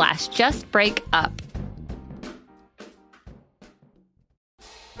 rocketmoney.com/justbreakup.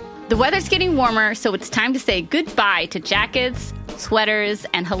 The weather's getting warmer, so it's time to say goodbye to jackets, sweaters,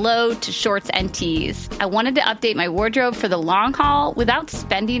 and hello to shorts and tees. I wanted to update my wardrobe for the long haul without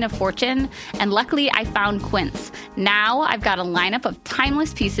spending a fortune, and luckily I found Quince. Now I've got a lineup of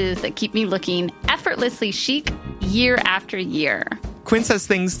timeless pieces that keep me looking effortlessly chic year after year. Quince has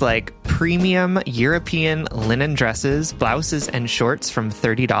things like premium European linen dresses, blouses, and shorts from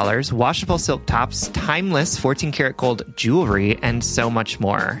 $30, washable silk tops, timeless 14-karat gold jewelry, and so much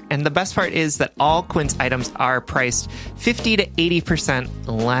more. And the best part is that all Quince items are priced 50 to 80%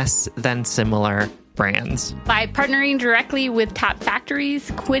 less than similar brands. By partnering directly with top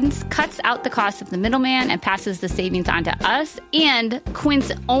factories, Quince cuts out the cost of the middleman and passes the savings on to us. And Quince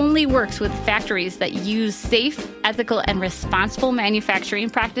only works with factories that use safe, ethical, and responsible manufacturing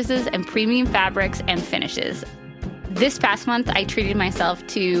practices and premium fabrics and finishes. This past month, I treated myself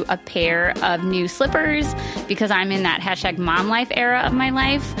to a pair of new slippers because I'm in that #mom life era of my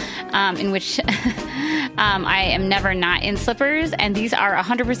life, in which I am never not in slippers. And these are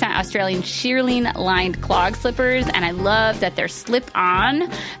 100% Australian shearling lined clog slippers. And I love that they're slip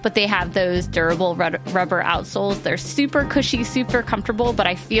on, but they have those durable rubber outsoles. They're super cushy, super comfortable, but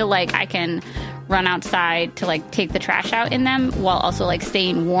I feel like I can run outside to take the trash out in them while also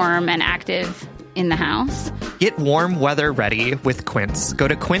staying warm and active in the house. Get warm weather ready with Quince. Go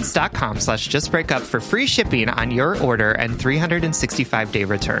to quince.com/justbreakup for free shipping on your order and 365-day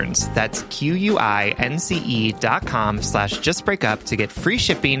returns. That's QUINCE.com/justbreakup to get free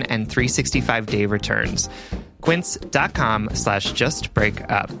shipping and 365-day returns.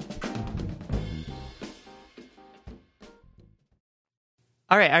 Quince.com/justbreakup.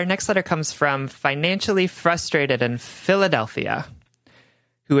 All right, our next letter comes from Financially Frustrated in Philadelphia,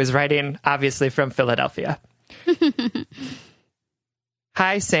 who is writing, obviously, from Philadelphia.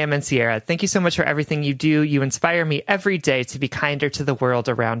 Hi, Sam and Sierra. Thank you so much for everything you do. You inspire me every day to be kinder to the world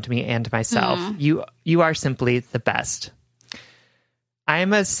around me and myself. You are simply the best. I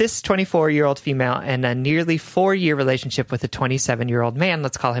am a cis 24-year-old female in a nearly 4-year relationship with a 27-year-old man.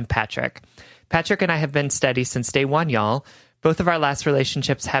 Let's call him Patrick. Patrick and I have been steady since day one, y'all. Both of our last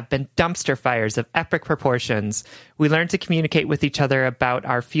relationships have been dumpster fires of epic proportions. We learned to communicate with each other about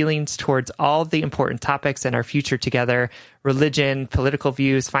our feelings towards all the important topics and our future together: religion, political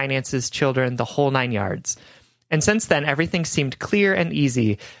views, finances, children, the whole 9 yards. And since then, everything seemed clear and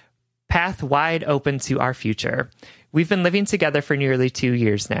easy, path wide open to our future. We've been living together for nearly 2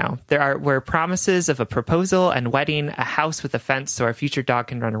 years now. There were promises of a proposal and wedding, a house with a fence so our future dog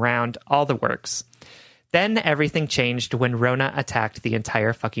can run around, all the works. Then everything changed when Rona attacked the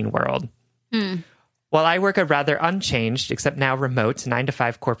entire fucking world. While I work a rather unchanged, except now remote,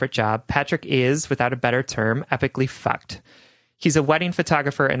 9-to-5 corporate job, Patrick is, without a better term, epically fucked. He's a wedding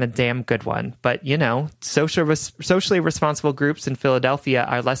photographer and a damn good one. But, you know, socially responsible groups in Philadelphia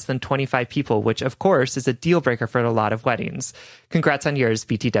are less than 25 people, which, of course, is a deal breaker for a lot of weddings. Congrats on yours,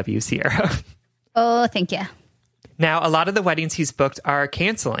 BTW Sierra. Oh, thank you. Now, a lot of the weddings he's booked are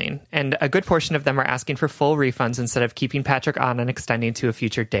canceling, and a good portion of them are asking for full refunds instead of keeping Patrick on and extending to a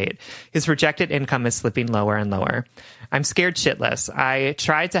future date. His projected income is slipping lower and lower. I'm scared shitless. I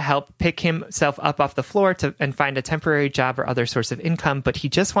tried to help pick himself up off the floor and find a temporary job or other source of income, but he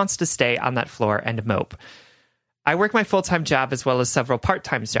just wants to stay on that floor and mope. I work my full-time job as well as several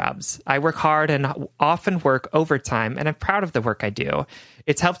part-time jobs. I work hard and often work overtime, and I'm proud of the work I do.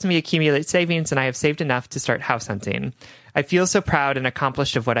 It's helped me accumulate savings, and I have saved enough to start house hunting. I feel so proud and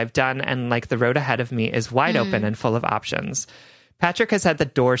accomplished of what I've done, and like the road ahead of me is wide open and full of options. Patrick has had the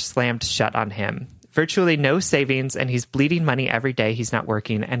door slammed shut on him. Virtually no savings, and he's bleeding money every day he's not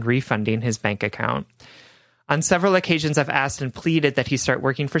working and refunding his bank account. On several occasions, I've asked and pleaded that he start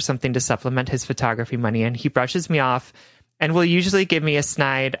working for something to supplement his photography money, and he brushes me off and will usually give me a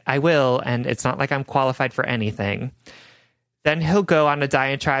snide, I will, and it's not like I'm qualified for anything. Then he'll go on a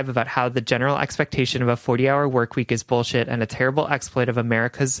diatribe about how the general expectation of a 40-hour work week is bullshit and a terrible exploit of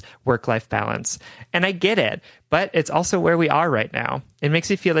America's work-life balance. And I get it, but it's also where we are right now. It makes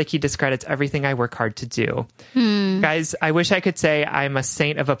me feel like he discredits everything I work hard to do. Guys, I wish I could say I'm a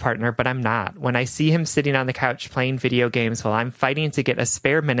saint of a partner, but I'm not. When I see him sitting on the couch playing video games while I'm fighting to get a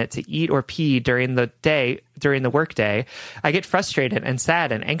spare minute to eat or pee during the workday, I get frustrated and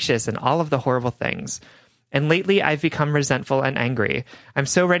sad and anxious and all of the horrible things. And lately, I've become resentful and angry. I'm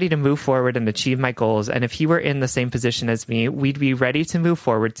so ready to move forward and achieve my goals, and if he were in the same position as me, we'd be ready to move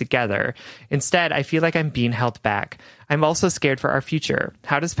forward together. Instead, I feel like I'm being held back. I'm also scared for our future.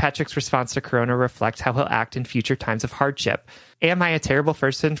 How does Patrick's response to Corona reflect how he'll act in future times of hardship? Am I a terrible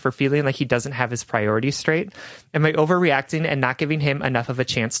person for feeling like he doesn't have his priorities straight? Am I overreacting and not giving him enough of a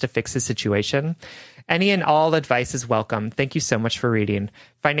chance to fix his situation? Any and all advice is welcome. Thank you so much for reading.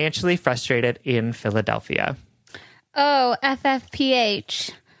 Financially frustrated in Philadelphia. Oh,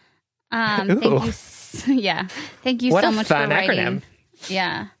 FFPH. Thank you. Yeah. Thank you what so much for writing. What a fun acronym.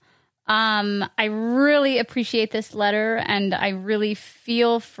 Yeah. I really appreciate this letter, and I really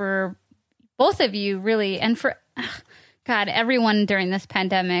feel for both of you, really, and for God, everyone during this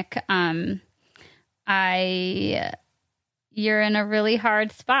pandemic. You're in a really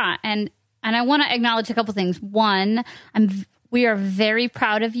hard spot, and I want to acknowledge a couple things. One, we are very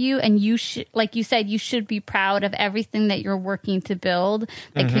proud of you, and you should, like you said, you should be proud of everything that you're working to build.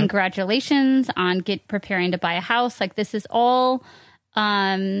 Like, congratulations on preparing to buy a house. Like, this is all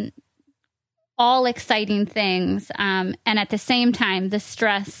exciting things. And at the same time, the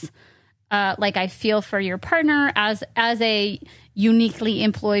stress, like I feel for your partner as a uniquely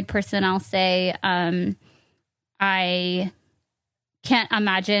employed person, I'll say, I can't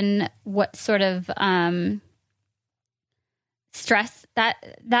imagine what sort of stress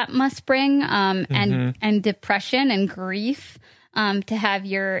that must bring, and depression and grief, to have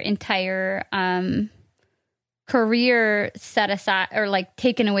your entire career set aside or like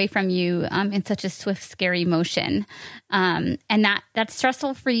taken away from you in such a swift, scary motion, and that's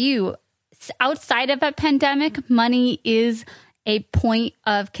stressful for you. Outside of a pandemic, money is a point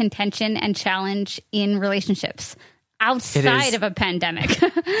of contention and challenge in relationships. Outside of a pandemic,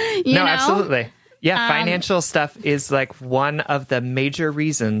 you know? Absolutely. Yeah, financial stuff is like one of the major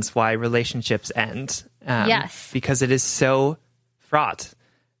reasons why relationships end. Yes. Because it is so fraught.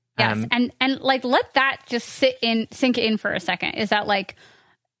 Yes, and like let that just sink in for a second. Is that like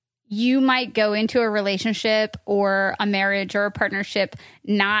you might go into a relationship or a marriage or a partnership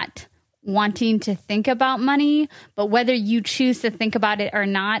not wanting to think about money, but whether you choose to think about it or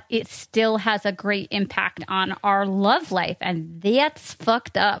not, it still has a great impact on our love life, and that's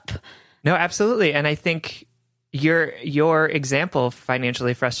fucked up. No, absolutely. And I think your example,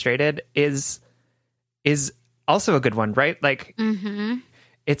 financially frustrated, is also a good one, right? Like,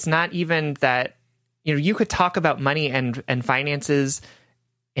 it's not even that, you could talk about money and finances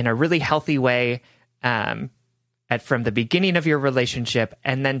in a really healthy way from the beginning of your relationship,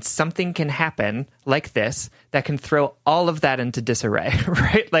 and then something can happen like this that can throw all of that into disarray,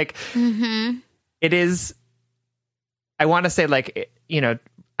 right? Like, it is, I want to say, like,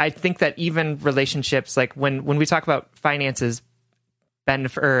 I think that even relationships, like when we talk about finances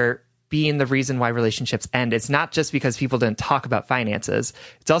being the reason why relationships end, it's not just because people didn't talk about finances.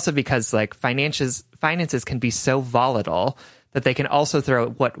 It's also because like finances can be so volatile that they can also throw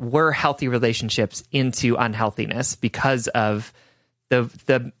what were healthy relationships into unhealthiness because of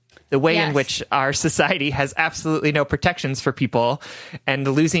the way in which our society has absolutely no protections for people, and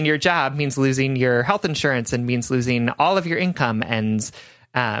losing your job means losing your health insurance and means losing all of your income. And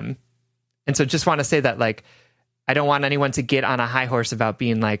so just want to say that, like, I don't want anyone to get on a high horse about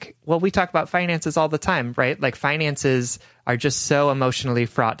being like, well, we talk about finances all the time, right? Like, finances are just so emotionally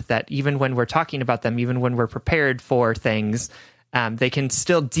fraught that even when we're talking about them, even when we're prepared for things, they can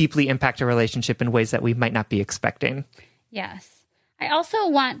still deeply impact a relationship in ways that we might not be expecting. Yes. I also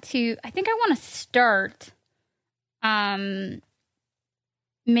want to start,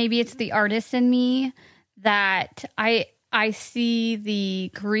 maybe it's the artist in me, that I see the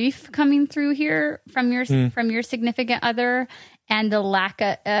grief coming through here from your significant other, and the lack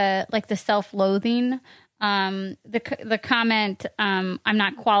of like the self-loathing, the comment, I'm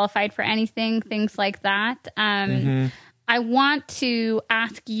not qualified for anything, things like that. I want to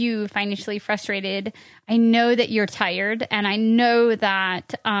ask you, Financially Frustrated, I know that you're tired, and I know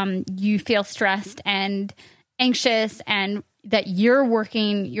that you feel stressed and anxious, and that you're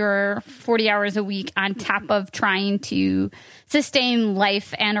working your 40 hours a week on top of trying to sustain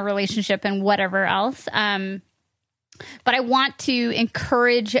life and a relationship and whatever else. But I want to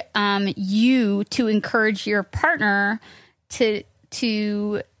encourage you to encourage your partner to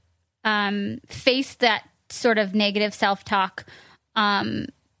face that sort of negative self-talk,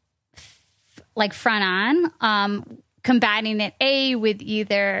 like front on, combating it with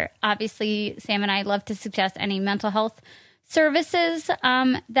either, obviously, Sam and I love to suggest any mental health services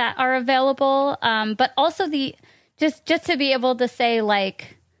that are available, but also just to be able to say,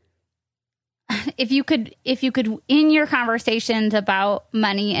 like, if you could in your conversations about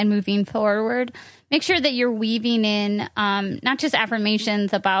money and moving forward, make sure that you're weaving in not just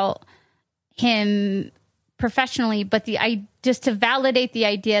affirmations about him professionally, but just to validate the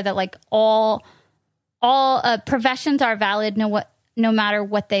idea that, like, all professions are valid, no matter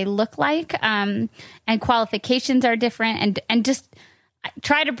what they look like, and qualifications are different, and just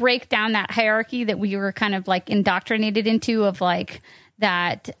try to break down that hierarchy that we were kind of like indoctrinated into, of like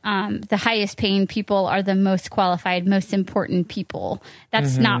that the highest paying people are the most qualified, most important people.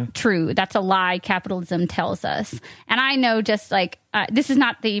 That's not true. That's a lie capitalism tells us. And I know, just like, this is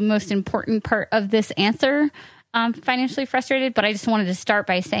not the most important part of this answer, Financially Frustrated, but I just wanted to start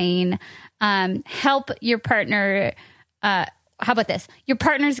by saying, help your partner. How about this? Your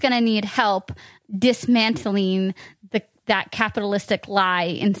partner's going to need help dismantling that capitalistic lie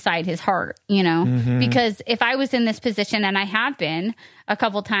inside his heart, because if I was in this position, and I have been a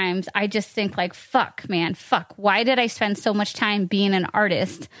couple times, I just think, like, fuck. Why did I spend so much time being an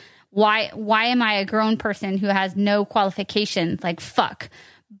artist? Why am I a grown person who has no qualifications? Like, fuck.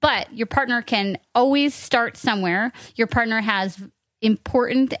 But your partner can always start somewhere. Your partner has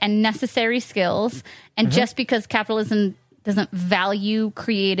important and necessary skills. And just because capitalism doesn't value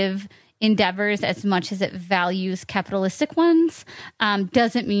creative endeavors as much as it values capitalistic ones,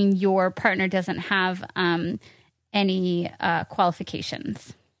 doesn't mean your partner doesn't have any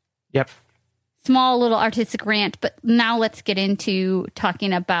qualifications. Yep. Small little artistic rant, but now let's get into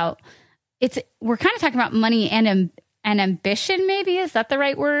talking about we're kind of talking about money and ambition, maybe. Is that the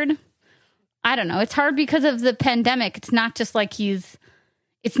right word? I don't know. It's hard because of the pandemic. It's not just like your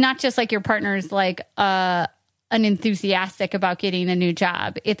partner's like unenthusiastic about getting a new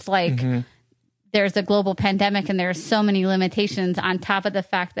job. It's like there's a global pandemic, and there are so many limitations on top of the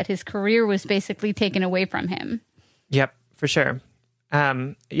fact that his career was basically taken away from him. Yep, for sure.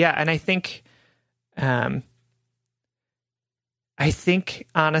 And I think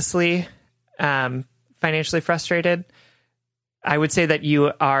honestly, Financially Frustrated, I would say that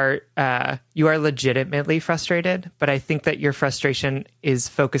you are legitimately frustrated, but I think that your frustration is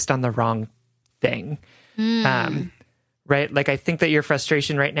focused on the wrong thing. Right? Like, I think that your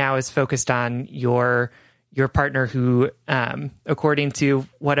frustration right now is focused on your partner who, according to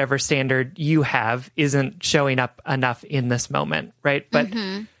whatever standard you have, isn't showing up enough in this moment, right? But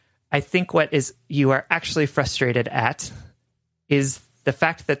I think what you are actually frustrated at is the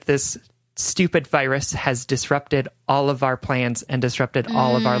fact that this stupid virus has disrupted all of our plans and disrupted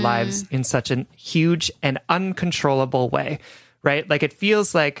all of our lives in such a huge and uncontrollable way, right? Like, it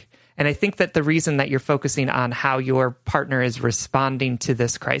feels like, and I think that the reason that you're focusing on how your partner is responding to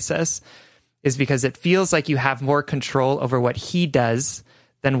this crisis is because it feels like you have more control over what he does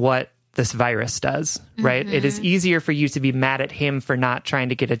than what this virus does, right? It is easier for you to be mad at him for not trying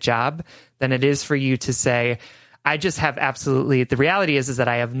to get a job than it is for you to say, I just have the reality is that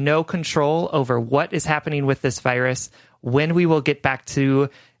I have no control over what is happening with this virus, when we will get back to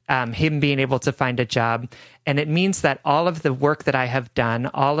him being able to find a job. And it means that all of the work that I have done,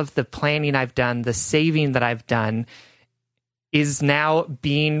 all of the planning I've done, the saving that I've done is now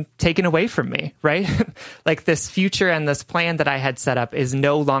being taken away from me, right? Like this future and this plan that I had set up is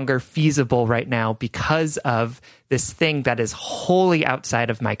no longer feasible right now because of this thing that is wholly outside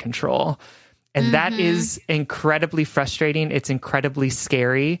of my control. And that is incredibly frustrating. It's incredibly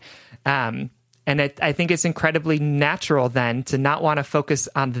scary. And I think it's incredibly natural then to not want to focus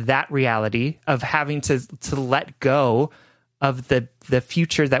on that reality of having to let go of the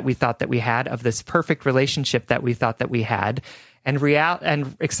future that we thought that we had, of this perfect relationship that we thought that we had,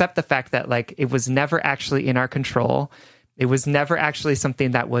 and accept the fact that like it was never actually in our control. It was never actually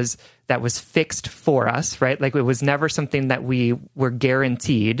something that was fixed for us, right? Like it was never something that we were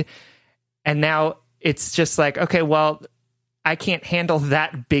guaranteed. And now it's just like, okay, well, I can't handle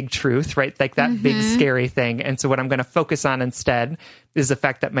that big truth, right? Like that big scary thing. And so what I'm going to focus on instead is the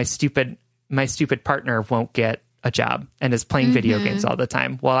fact that my stupid partner won't get a job and is playing video games all the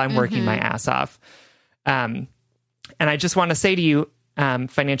time while I'm working my ass off. And I just want to say to you,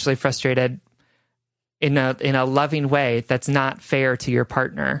 financially frustrated, in a loving way, that's not fair to your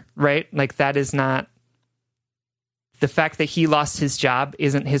partner, right? Like that is not, the fact that he lost his job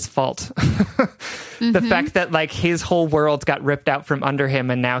isn't his fault. The fact that like his whole world got ripped out from under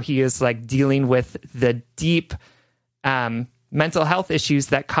him and now he is like dealing with the deep mental health issues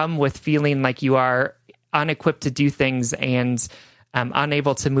that come with feeling like you are unequipped to do things and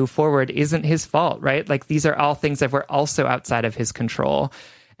unable to move forward isn't his fault, right? Like these are all things that were also outside of his control.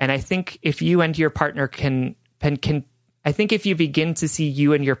 And I think if you and your partner I think if you begin to see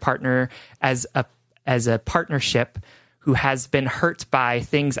you and your partner as a partnership who has been hurt by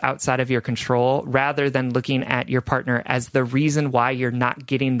things outside of your control, rather than looking at your partner as the reason why you're not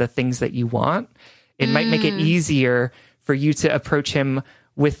getting the things that you want, it might make it easier for you to approach him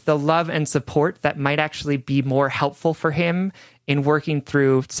with the love and support that might actually be more helpful for him in working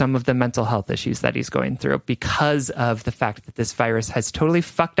through some of the mental health issues that he's going through because of the fact that this virus has totally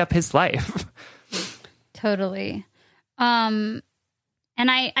fucked up his life. Totally. And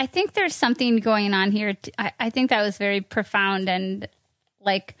I think there's something going on here. I think that was very profound, and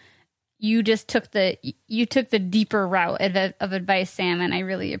like you just took the deeper route of advice, Sam, and I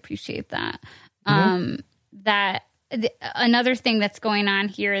really appreciate that. Another thing that's going on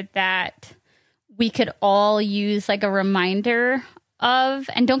here that we could all use like a reminder of,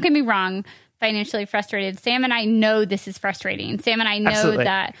 and don't get me wrong, financially frustrated. Sam and I know this is frustrating. Sam and I know Absolutely.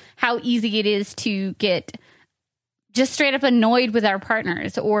 that how easy it is to get just straight up annoyed with our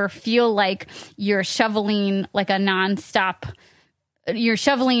partners or feel like you're shoveling nonstop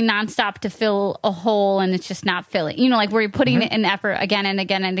to fill a hole and it's just not filling, like where you're putting in effort again and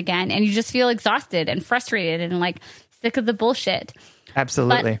again and again. And you just feel exhausted and frustrated and like sick of the bullshit.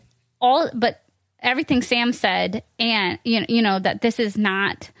 Absolutely. But everything Sam said, and you know, that this is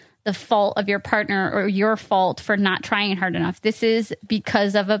not the fault of your partner or your fault for not trying hard enough. This is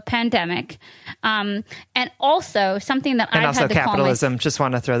because of a pandemic. And also something that I've had to capitalism. Just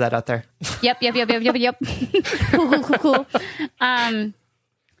want to throw that out there. Yep. Cool. Something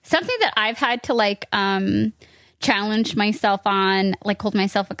that I've had to challenge myself on, like hold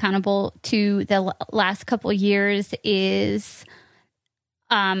myself accountable to the last couple of years is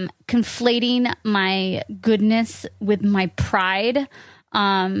conflating my goodness with my pride.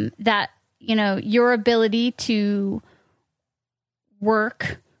 That, your ability to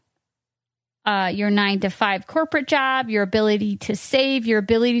work your 9-to-5 corporate job, your ability to save, your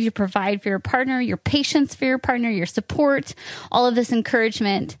ability to provide for your partner, your patience for your partner, your support, all of this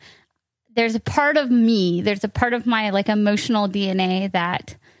encouragement. There's a part of me, there's a part of my emotional DNA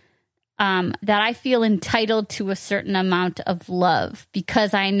that I feel entitled to a certain amount of love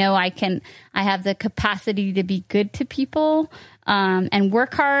because I know I have the capacity to be good to people, and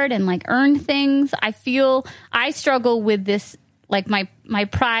work hard and earn things. I struggle with this, my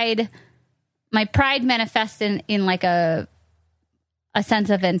pride manifests in a sense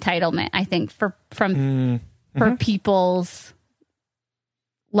of entitlement, I think, for people's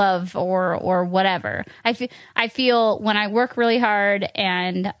love or whatever. I feel when I work really hard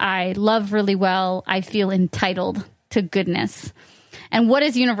and I love really well, I feel entitled to goodness. And what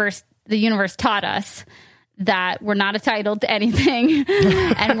has the universe taught us? That we're not entitled to anything,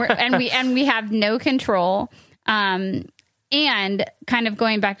 and we have no control. And kind of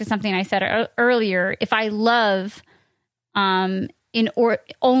going back to something I said earlier, if I love only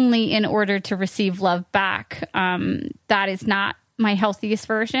in order to receive love back, that is not my healthiest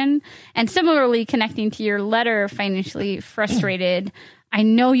version. And similarly, connecting to your letter, financially frustrated, I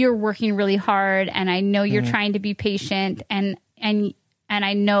know you're working really hard, and I know you're trying to be patient, and and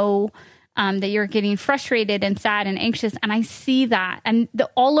I know that you're getting frustrated and sad and anxious, and I see that, and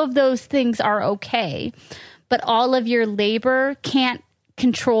all of those things are okay, but all of your labor can't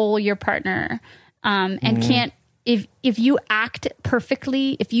control your partner, and can't. If you act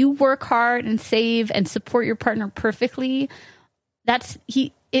perfectly, if you work hard and save and support your partner perfectly,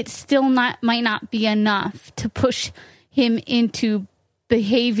 it still might not be enough to push him into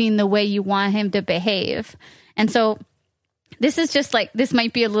behaving the way you want him to behave. And so this is just like, this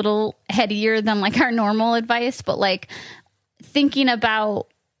might be a little headier than like our normal advice, but like thinking about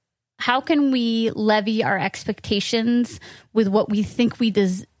how can we levy our expectations with what we think we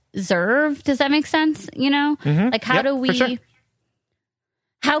deserve. Does that make sense? You know, like how do we, sure.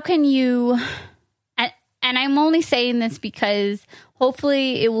 How can you, and I'm only saying this because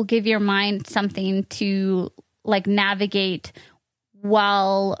hopefully it will give your mind something to like navigate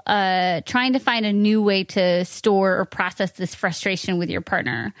while trying to find a new way to store or process this frustration with your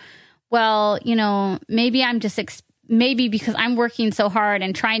partner. Well, you know, maybe I'm just maybe because I'm working so hard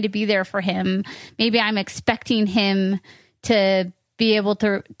and trying to be there for him, maybe I'm expecting him to be able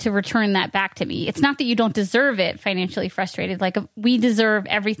to return that back to me. It's not that you don't deserve it, financially frustrated. Like we deserve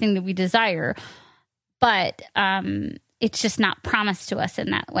everything that we desire, but it's just not promised to us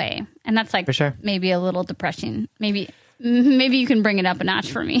in that way. And that's like, for sure, maybe a little depressing. Maybe you can bring it up a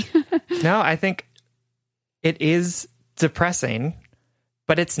notch for me. No, I think it is depressing,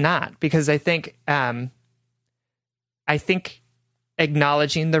 but it's not, because I think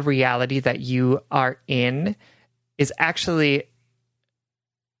acknowledging the reality that you are in is actually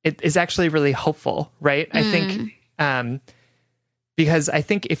really hopeful, right? I think because I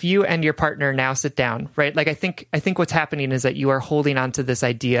think if you and your partner now sit down, right? Like I think what's happening is that you are holding on to this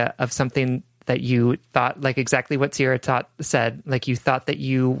idea of something that you thought, like exactly what Sierra said, like you thought that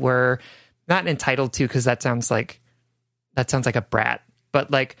you were not entitled to, because that sounds like a brat,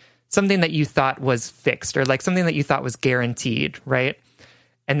 but like something that you thought was fixed, or like something that you thought was guaranteed, right?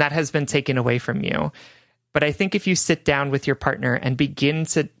 And that has been taken away from you. But I think if you sit down with your partner and begin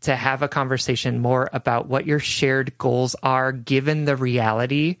to have a conversation more about what your shared goals are, given the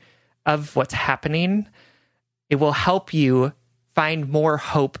reality of what's happening, it will help you find more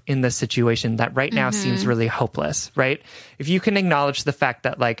hope in the situation that right now seems really hopeless, right? If you can acknowledge the fact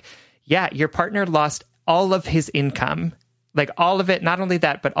that, like, yeah, your partner lost all of his income, like all of it, not only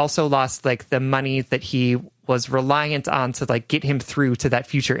that, but also lost like the money that he was reliant on to like get him through to that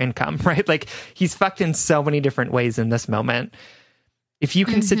future income, right? Like he's fucked in so many different ways in this moment. If you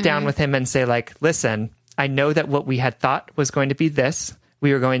can sit down with him and say like, listen, I know that what we had thought was going to be this,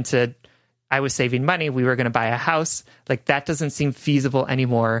 I was saving money, we were going to buy a house. Like that doesn't seem feasible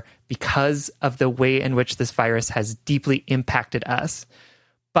anymore because of the way in which this virus has deeply impacted us.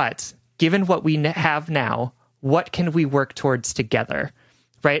 But given what we have now, what can we work towards together,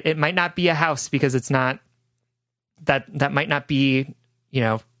 right? It might not be a house because it's not, that might not be, you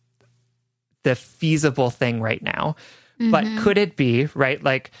know, the feasible thing right now, but could it be, right?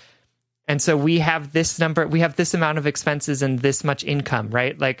 Like, and so we have this amount of expenses and this much income,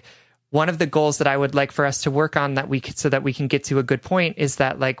 right? Like one of the goals that I would like for us to work on so that we can get to a good point is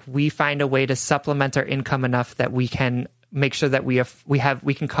that like we find a way to supplement our income enough that we can make sure that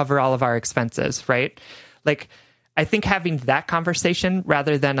we can cover all of our expenses, right? Like, I think having that conversation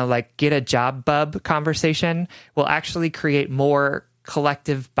rather than a like get a job bub conversation will actually create more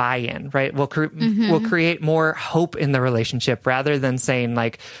collective buy-in, right? We'll create more hope in the relationship rather than saying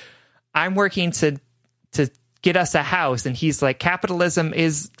like, I'm working to get us a house, and he's like, capitalism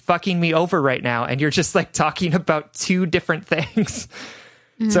is fucking me over right now, and you're just like talking about two different things.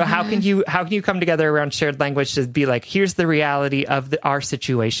 So how can you come together around shared language to be like, here's the reality of our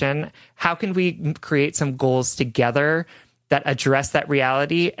situation. How can we create some goals together that address that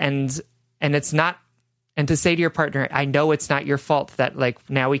reality? And it's not, and to say to your partner, I know it's not your fault that like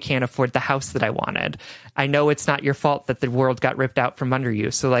now we can't afford the house that I wanted. I know it's not your fault that the world got ripped out from under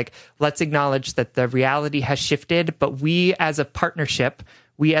you. So like, let's acknowledge that the reality has shifted, but we as a partnership,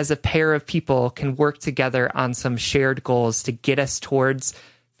 we as a pair of people can work together on some shared goals to get us towards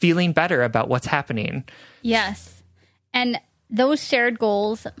feeling better about what's happening. Yes. And those shared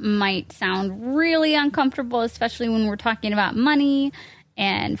goals might sound really uncomfortable, especially when we're talking about money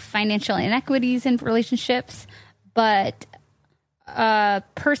and financial inequities in relationships. But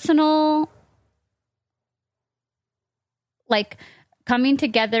personal, like coming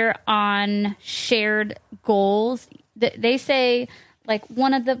together on shared goals, they say, like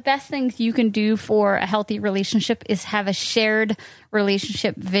one of the best things you can do for a healthy relationship is have a shared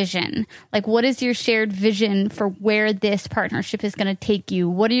relationship vision. Like, what is your shared vision for where this partnership is going to take you?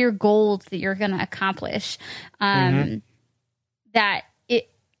 What are your goals that you're going to accomplish? That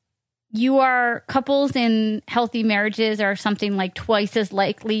couples in healthy marriages are something like twice as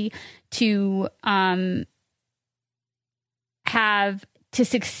likely to have to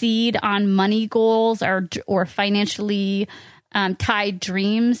succeed on money goals or financially tied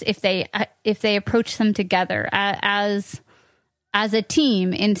dreams if they approach them together as a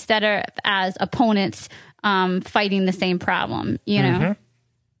team instead of as opponents fighting the same problem, you know.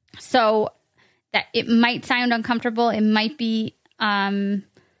 So that it might sound uncomfortable, it might be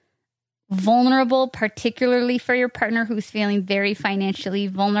vulnerable, particularly for your partner who's feeling very financially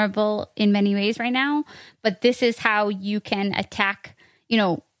vulnerable in many ways right now. But this is how you can attack. You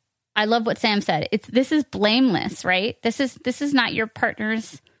know, I love what Sam said. This is blameless, right? This is not your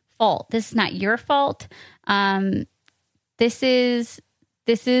partner's fault. This is not your fault. This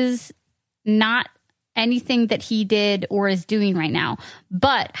is not anything that he did or is doing right now.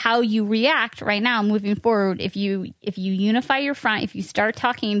 But how you react right now moving forward, if you unify your front, if you start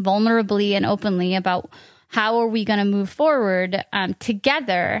talking vulnerably and openly about how are we going to move forward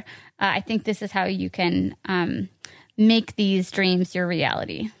together, I think this is how you can make these dreams your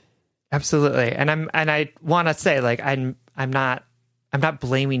reality. Absolutely. And I want to say, like, I'm not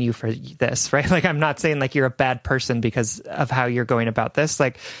blaming you for this, right? Like, I'm not saying like you're a bad person because of how you're going about this.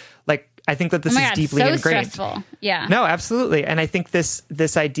 Like I think that this is deeply ingrained. Stressful. Yeah. No, absolutely. And I think this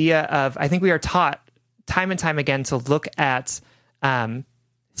idea of, I think we are taught time and time again to look at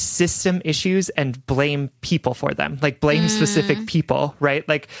system issues and blame people for them, like blame specific people, right?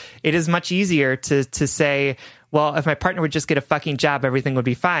 Like it is much easier to say, well, if my partner would just get a fucking job, everything would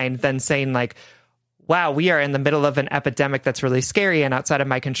be fine, than saying like, wow, we are in the middle of an epidemic that's really scary and outside of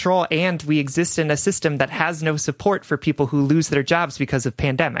my control, and we exist in a system that has no support for people who lose their jobs because of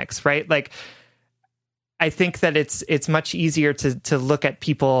pandemics, right? Like, I think that it's much easier to look at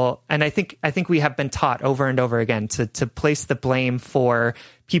people, and I think we have been taught over and over again to place the blame for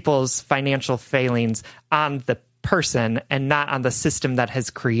people's financial failings on the person and not on the system that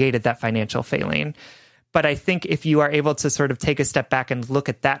has created that financial failing. But I think if you are able to sort of take a step back and look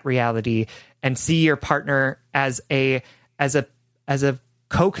at that reality and see your partner as a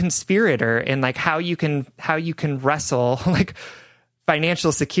co-conspirator in like how you can wrestle like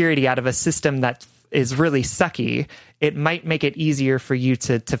financial security out of a system that is really sucky, it might make it easier for you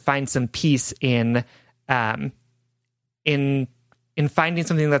to find some peace in finding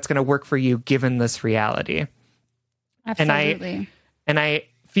something that's going to work for you given this reality. Absolutely. And I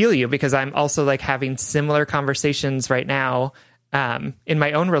feel you, because I'm also like having similar conversations right now in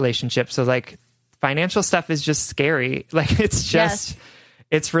my own relationship. So like financial stuff is just scary. Like it's just,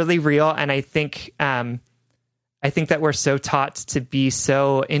 it's really real. And I think that we're so taught to be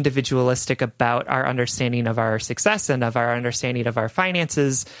so individualistic about our understanding of our success and of our understanding of our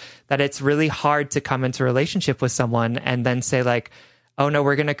finances that it's really hard to come into a relationship with someone and then say like, oh no,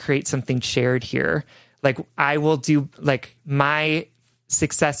 we're going to create something shared here. Like I will do, like my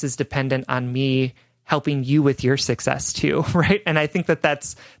success is dependent on me helping you with your success too, right? And I think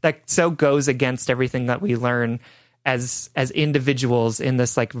that so goes against everything that we learn as individuals in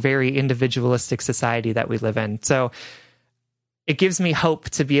this like very individualistic society that we live in. So it gives me hope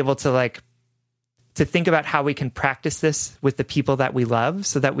to be able to think about how we can practice this with the people that we love,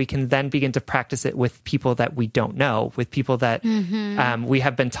 so that we can then begin to practice it with people that we don't know, with people that we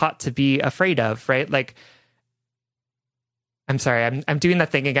have been taught to be afraid of, right? Like, I'm sorry, I'm doing that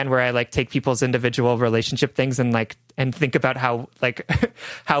thing again where I like take people's individual relationship things and think about how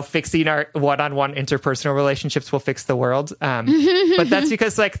how fixing our one-on-one interpersonal relationships will fix the world. But that's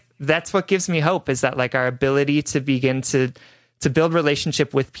because like that's what gives me hope, is that like our ability to begin to build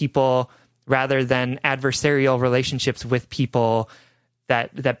relationship with people rather than adversarial relationships with people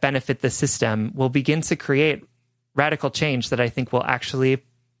that benefit the system will begin to create radical change that I think will actually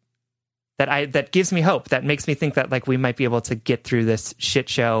that gives me hope, that makes me think that like we might be able to get through this shit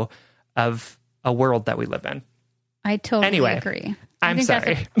show of a world that we live in. I totally agree. I'm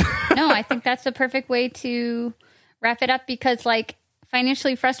sorry. I think that's the perfect way to wrap it up, because like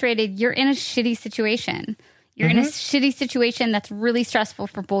financially frustrated, you're in a shitty situation. You're in a shitty situation that's really stressful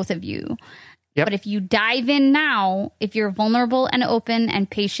for both of you. Yep. But if you dive in now, if you're vulnerable and open and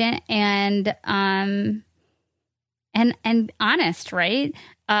patient and honest, right?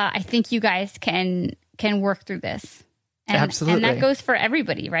 I think you guys can work through this. And, absolutely. And that goes for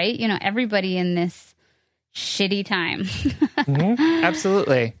everybody, right? You know, everybody in this shitty time.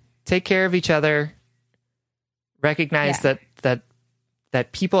 Absolutely. Take care of each other. Recognize that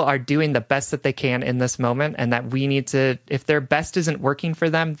people are doing the best that they can in this moment, and that we need to, if their best isn't working for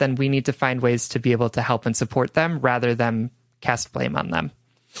them, then we need to find ways to be able to help and support them rather than cast blame on them.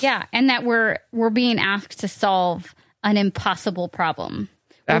 Yeah. And that we're being asked to solve an impossible problem.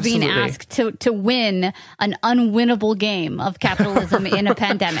 Absolutely. We're being asked to win an unwinnable game of capitalism in a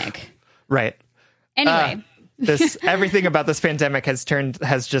pandemic. Right. Anyway. Everything about this pandemic has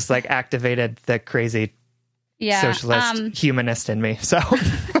just like activated the crazy socialist humanist in me. So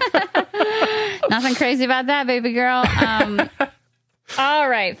nothing crazy about that, baby girl. All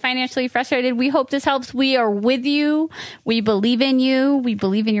right. Financially frustrated. We hope this helps. We are with you. We believe in you. We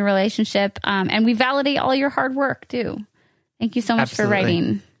believe in your relationship. And we validate all your hard work too. Thank you so much for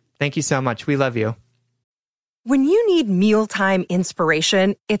writing. Thank you so much. We love you. When you need mealtime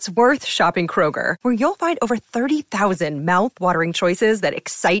inspiration, it's worth shopping Kroger, where you'll find over 30,000 mouth-watering choices that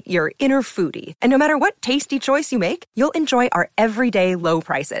excite your inner foodie. And no matter what tasty choice you make, you'll enjoy our everyday low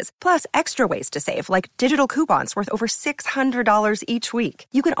prices, plus extra ways to save, like digital coupons worth over $600 each week.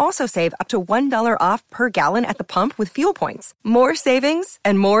 You can also save up to $1 off per gallon at the pump with fuel points. More savings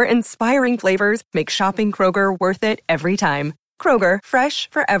and more inspiring flavors make shopping Kroger worth it every time. Kroger, fresh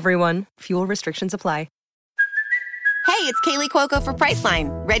for everyone. Fuel restrictions apply. Hey, it's Kaylee Cuoco for Priceline.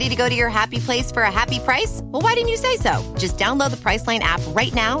 Ready to go to your happy place for a happy price? Well, why didn't you say so? Just download the Priceline app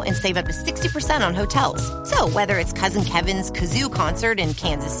right now and save up to 60% on hotels. So whether it's Cousin Kevin's Kazoo Concert in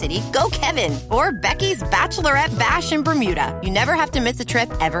Kansas City, go Kevin, or Becky's Bachelorette Bash in Bermuda, you never have to miss a trip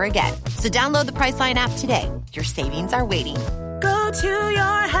ever again. So download the Priceline app today. Your savings are waiting. Go to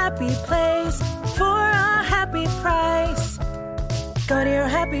your happy place for a happy price. Go to your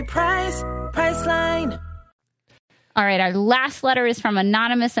happy price, Priceline. All right, our last letter is from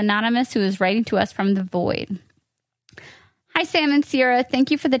Anonymous, who is writing to us from the void. Hi, Sam and Sierra.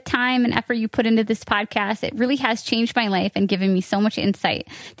 Thank you for the time and effort you put into this podcast. It really has changed my life and given me so much insight.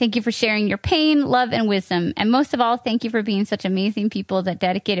 Thank you for sharing your pain, love, and wisdom. And most of all, thank you for being such amazing people that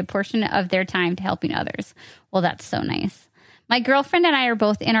dedicate a portion of their time to helping others. Well, that's so nice. My girlfriend and I are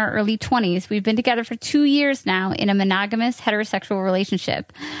both in our early 20s. We've been together for 2 years now in a monogamous heterosexual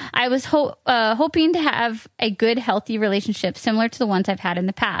relationship. I was hoping to have a good, healthy relationship similar to the ones I've had in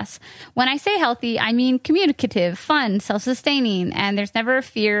the past. When I say healthy, I mean communicative, fun, self-sustaining, and there's never a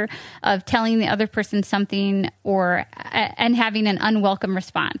fear of telling the other person something and having an unwelcome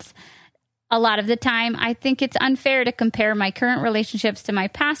response. A lot of the time, I think it's unfair to compare my current relationships to my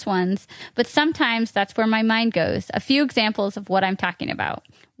past ones, but sometimes that's where my mind goes. A few examples of what I'm talking about.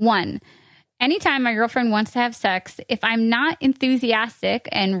 1, anytime my girlfriend wants to have sex, if I'm not enthusiastic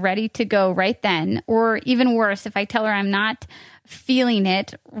and ready to go right then, or even worse, if I tell her I'm not feeling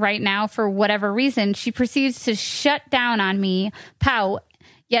it right now for whatever reason, she proceeds to shut down on me, pout,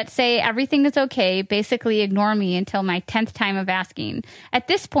 yet say everything is okay, basically ignore me until my 10th time of asking. At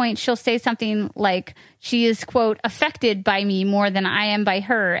this point, she'll say something like she is, quote, affected by me more than I am by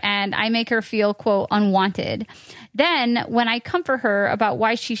her, and I make her feel, quote, unwanted. Then, when I comfort her about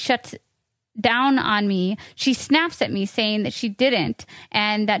why she shuts down on me, she snaps at me saying that she didn't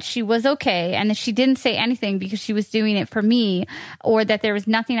and that she was okay and that she didn't say anything because she was doing it for me, or that there was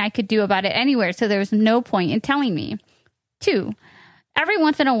nothing I could do about it anywhere, so there was no point in telling me. 2, every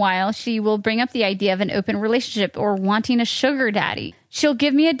once in a while, she will bring up the idea of an open relationship or wanting a sugar daddy. She'll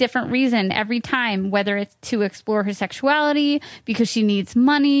give me a different reason every time, whether it's to explore her sexuality, because she needs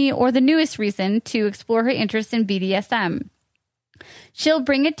money, or the newest reason, to explore her interest in BDSM. She'll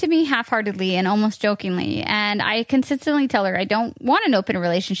bring it to me half-heartedly and almost jokingly, and I consistently tell her I don't want an open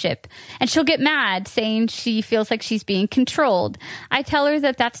relationship, and she'll get mad, saying she feels like she's being controlled. I tell her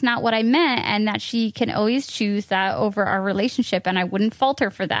that that's not what I meant, and that she can always choose that over our relationship, and I wouldn't fault her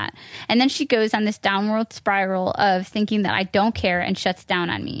for that. And then she goes on this downward spiral of thinking that I don't care and shuts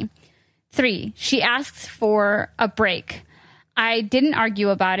down on me. 3, she asks for a break. I didn't argue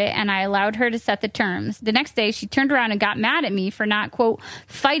about it, and I allowed her to set the terms. The next day, she turned around and got mad at me for not, quote,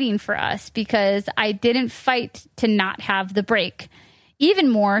 fighting for us, because I didn't fight to not have the break. Even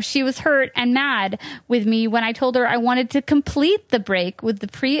more, she was hurt and mad with me when I told her I wanted to complete the break with the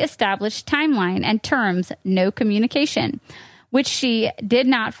pre-established timeline and terms, no communication, which she did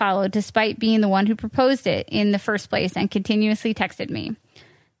not follow despite being the one who proposed it in the first place and continuously texted me.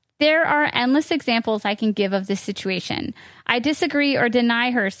 There are endless examples I can give of this situation. I disagree or deny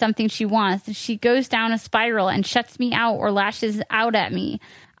her something she wants. She goes down a spiral and shuts me out or lashes out at me.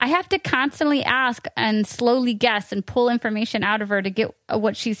 I have to constantly ask and slowly guess and pull information out of her to get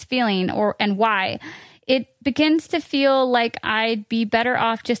what she's feeling and why. It begins to feel like I'd be better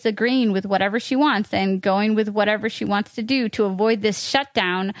off just agreeing with whatever she wants and going with whatever she wants to do to avoid this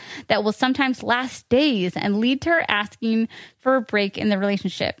shutdown that will sometimes last days and lead to her asking for a break in the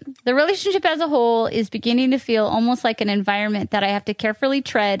relationship. The relationship as a whole is beginning to feel almost like an environment that I have to carefully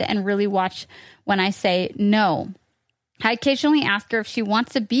tread and really watch when I say no. I occasionally ask her if she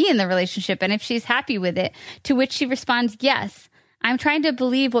wants to be in the relationship and if she's happy with it, to which she responds yes. I'm trying to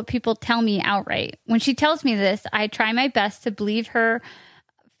believe what people tell me outright. When she tells me this, I try my best to believe her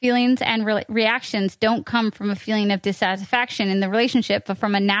feelings and reactions don't come from a feeling of dissatisfaction in the relationship, but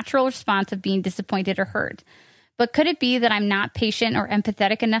from a natural response of being disappointed or hurt. But could it be that I'm not patient or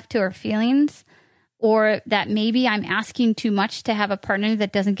empathetic enough to her feelings? Or that maybe I'm asking too much to have a partner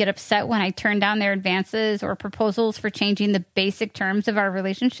that doesn't get upset when I turn down their advances or proposals for changing the basic terms of our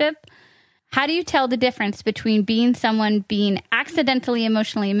relationship? How do you tell the difference between someone being accidentally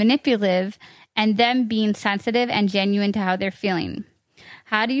emotionally manipulative and them being sensitive and genuine to how they're feeling?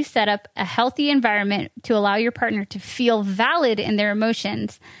 How do you set up a healthy environment to allow your partner to feel valid in their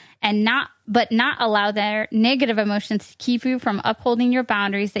emotions and not allow their negative emotions to keep you from upholding your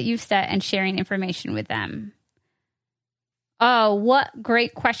boundaries that you've set and sharing information with them? Oh, what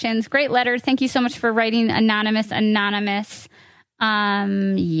great questions. Great letter. Thank you so much for writing, Anonymous.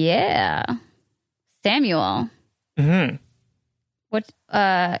 Yeah. Samuel. Mm-hmm. What,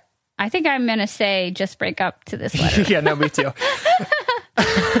 I think I'm going to say just break up to this letter. Yeah, no, me too.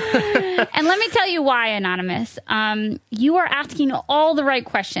 And let me tell you why, Anonymous. You are asking all the right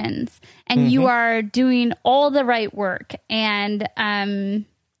questions and you are doing all the right work. And I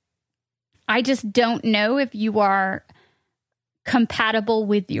just don't know if you are compatible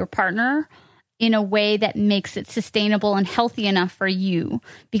with your partner in a way that makes it sustainable and healthy enough for you.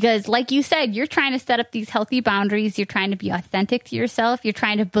 Because like you said, you're trying to set up these healthy boundaries. You're trying to be authentic to yourself. You're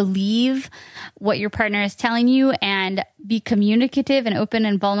trying to believe what your partner is telling you and be communicative and open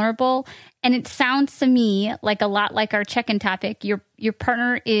and vulnerable. And it sounds to me like a lot like our check-in topic. Your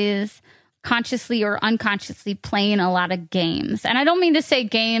partner is consciously or unconsciously playing a lot of games. And I don't mean to say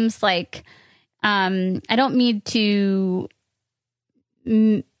games like, I don't mean to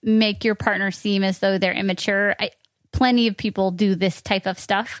make your partner seem as though they're immature. Plenty of people do this type of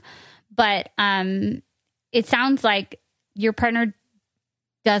stuff, but it sounds like your partner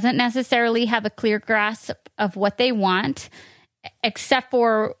doesn't necessarily have a clear grasp of what they want, except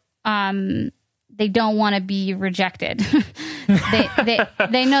for they don't want to be rejected.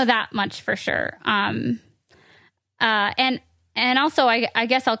 they know that much for sure. And also, I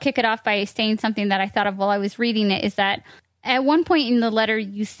guess I'll kick it off by saying something that I thought of while I was reading it, is that at one point in the letter,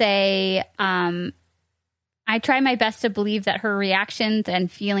 you say, I try my best to believe that her reactions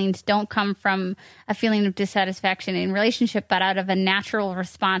and feelings don't come from a feeling of dissatisfaction in relationship, but out of a natural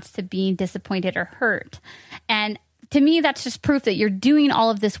response to being disappointed or hurt. And to me, that's just proof that you're doing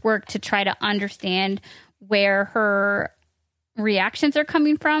all of this work to try to understand where her reactions are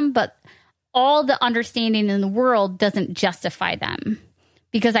coming from, but all the understanding in the world doesn't justify them.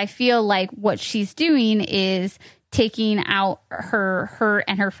 Because I feel like what she's doing is taking out her hurt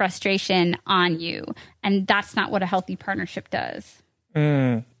and her frustration on you. And that's not what a healthy partnership does.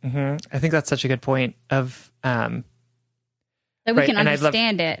 Mm-hmm. I think that's such a good point of... that we can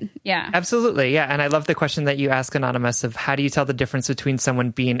understand it. Yeah. Absolutely. Yeah. And I love the question that you ask, Anonymous, of how do you tell the difference between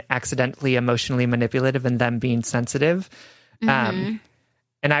someone being accidentally emotionally manipulative and them being sensitive? And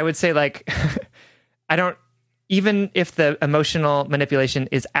I would say, like, even if the emotional manipulation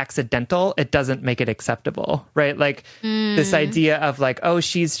is accidental, it doesn't make it acceptable, right? Like this idea of like, oh,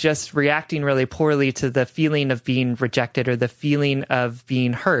 she's just reacting really poorly to the feeling of being rejected or the feeling of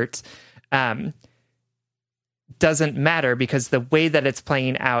being hurt, doesn't matter, because the way that it's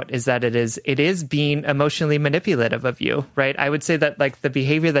playing out is that it is being emotionally manipulative of you, right? I would say that like the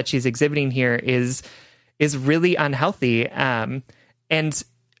behavior that she's exhibiting here is really unhealthy.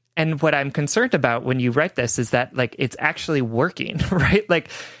 And what I'm concerned about when you write this is that like it's actually working, right? Like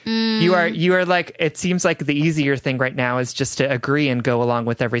you are like, it seems like the easier thing right now is just to agree and go along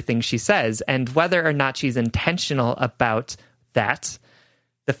with everything she says. And whether or not she's intentional about that,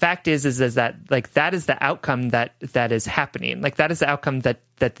 the fact is that like that is the outcome that is happening. Like that is the outcome that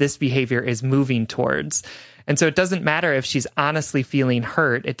this behavior is moving towards. And so it doesn't matter if she's honestly feeling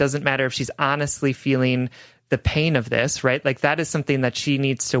hurt. It doesn't matter if she's honestly feeling the pain of this, right? Like that is something that she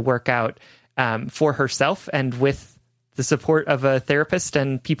needs to work out for herself and with the support of a therapist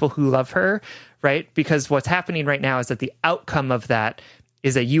and people who love her, right? Because what's happening right now is that the outcome of that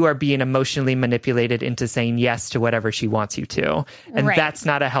is that you are being emotionally manipulated into saying yes to whatever she wants you to. And that's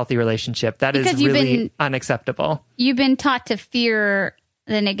not a healthy relationship. That is really unacceptable. You've been taught to fear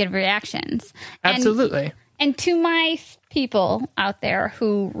the negative reactions. Absolutely. And to my people out there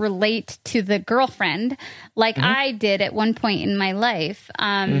who relate to the girlfriend, like I did at one point in my life,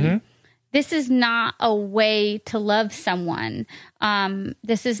 this is not a way to love someone.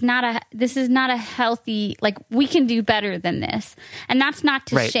 This is not a healthy, like we can do better than this. And that's not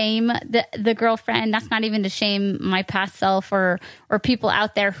to shame the girlfriend. That's not even to shame my past self or people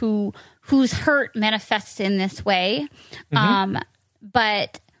out there whose hurt manifests in this way.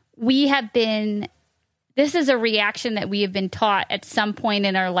 but we have been, this is a reaction that we have been taught at some point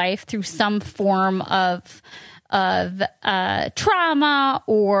in our life through some form of trauma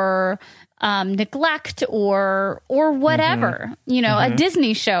or neglect or whatever, a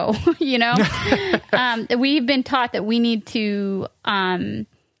Disney show, we've been taught that we need to,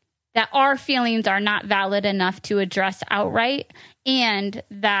 that our feelings are not valid enough to address outright, and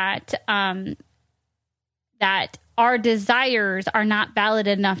that, that our desires are not valid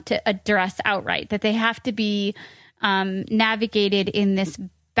enough to address outright, that they have to be navigated in this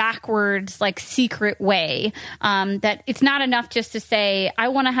backwards, like secret way, that it's not enough just to say, I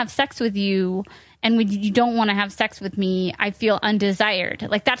want to have sex with you, and when you don't want to have sex with me, I feel undesired.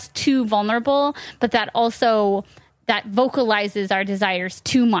 Like, that's too vulnerable, but that also, that vocalizes our desires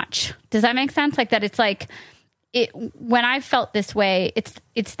too much. Does that make sense? Like, that it's like, when I felt this way,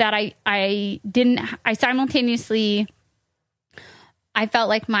 it's that I simultaneously, I felt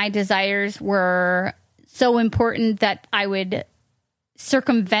like my desires were so important that I would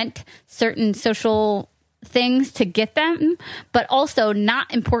circumvent certain social things to get them, but also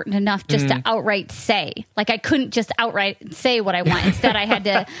not important enough just to outright say. Like, I couldn't just outright say what I want. Instead, I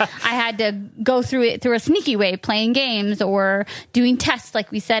had to go through it through a sneaky way, playing games or doing tests,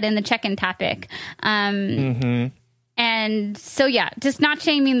 like we said in the check-in topic. And so, yeah, just not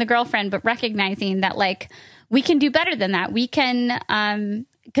shaming the girlfriend, but recognizing that, like, we can do better than that. We can,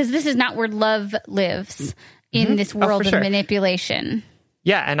 because this is not where love lives in this world of manipulation.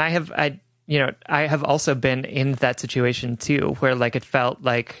 Yeah, and I have also been in that situation too, where like it felt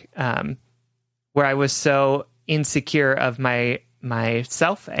like where I was so insecure of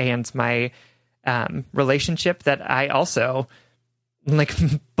myself and my relationship that I also like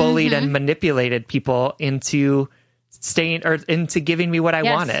bullied and manipulated people into staying or into giving me what I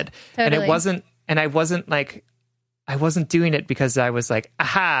wanted. Totally. And I wasn't doing it because I was like,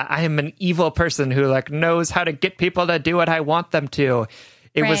 aha, I am an evil person who like knows how to get people to do what I want them to.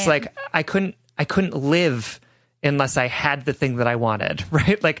 It was like, I couldn't live unless I had the thing that I wanted,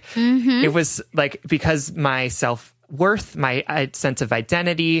 right? Like it was like, because my self-worth, my sense of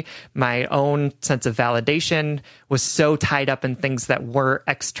identity, my own sense of validation was so tied up in things that were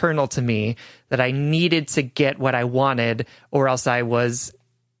external to me that I needed to get what I wanted, or else I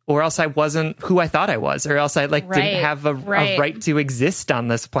wasn't who I thought I was, or else I didn't have a right to exist on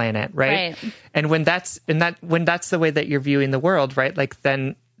this planet, right? And when that's the way that you're viewing the world, right? Like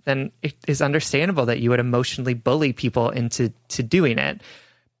then it is understandable that you would emotionally bully people into doing it.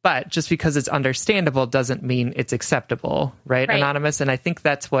 But just because it's understandable doesn't mean it's acceptable, right, Anonymous? And I think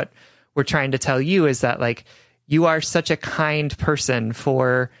that's what we're trying to tell you, is that like you are such a kind person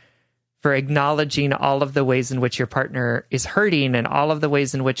for acknowledging all of the ways in which your partner is hurting and all of the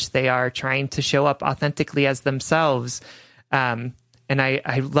ways in which they are trying to show up authentically as themselves. And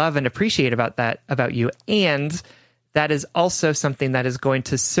I love and appreciate about you. And that is also something that is going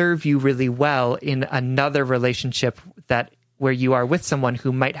to serve you really well in another relationship where you are with someone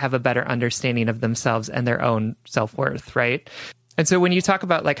who might have a better understanding of themselves and their own self-worth, right? And so when you talk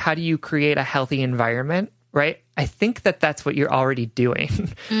about like, how do you create a healthy environment, right? I think that's what you're already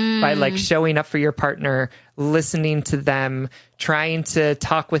doing by like showing up for your partner, listening to them, trying to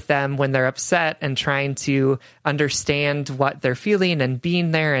talk with them when they're upset, and trying to understand what they're feeling and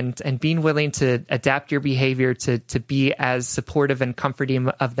being there and being willing to adapt your behavior to be as supportive and comforting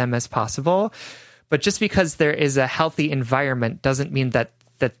of them as possible. But just because there is a healthy environment doesn't mean that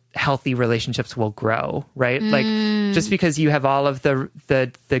healthy relationships will grow, right? Like just because you have all of the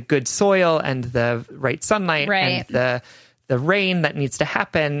good soil and the right sunlight and the rain that needs to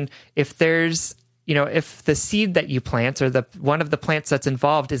happen, if there's, if the seed that you plant or one of the plants that's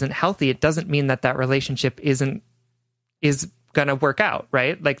involved isn't healthy, it doesn't mean that relationship is going to work out,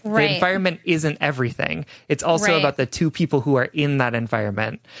 right? Like the environment isn't everything. It's also about the two people who are in that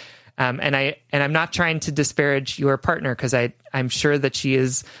environment. And I'm not trying to disparage your partner, because I'm sure that she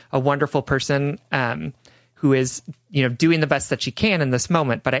is a wonderful person who is, doing the best that she can in this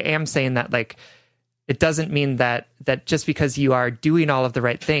moment. But I am saying that like, it doesn't mean that just because you are doing all of the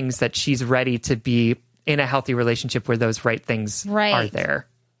right things that she's ready to be in a healthy relationship where those right things are there.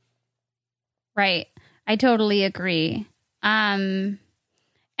 Right. I totally agree. And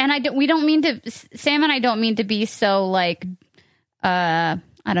we don't mean to, Sam and I don't mean to be so like,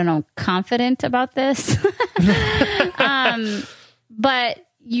 I don't know, confident about this. But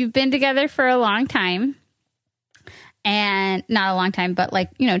you've been together for a long time, and not a long time, but like,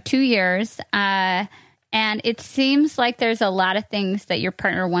 2 years. And it seems like there's a lot of things that your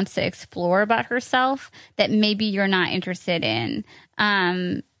partner wants to explore about herself that maybe you're not interested in.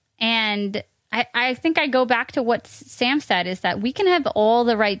 And I think I go back to what Sam said, is that we can have all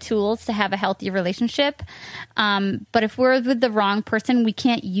the right tools to have a healthy relationship. But if we're with the wrong person, we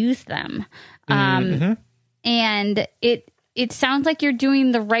can't use them. And it sounds like you're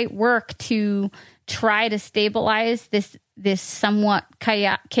doing the right work to try to stabilize this somewhat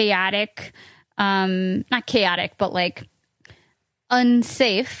chaotic, not chaotic, but like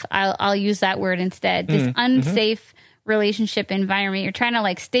unsafe. I'll use that word instead. This unsafe relationship environment. You're trying to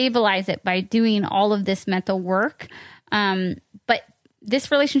like stabilize it by doing all of this mental work. But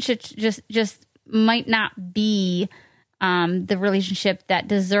this relationship just might not be the relationship that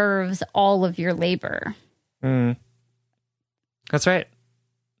deserves all of your labor. That's right.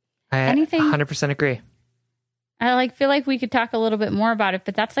 I 100% agree. I feel like we could talk a little bit more about it,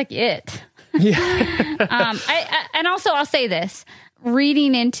 but that's like it. Yeah. And also I'll say this,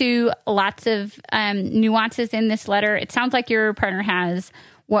 reading into lots of nuances in this letter, it sounds like your partner has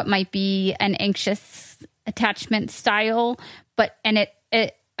what might be an anxious attachment style, but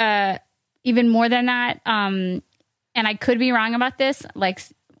even more than that, and I could be wrong about this, like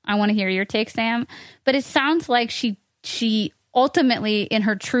I want to hear your take, Sam, but it sounds like she ultimately, in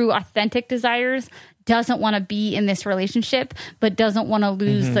her true authentic desires, doesn't want to be in this relationship, but doesn't want to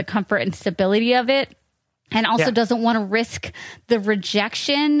lose the comfort and stability of it. And also doesn't want to risk the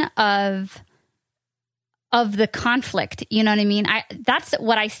rejection of the conflict. You know what I mean? That's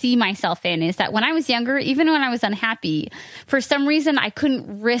what I see myself in, is that when I was younger, even when I was unhappy, for some reason, I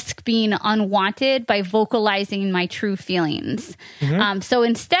couldn't risk being unwanted by vocalizing my true feelings. So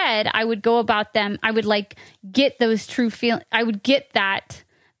instead, I would go about them. I would get those true feelings. I would get that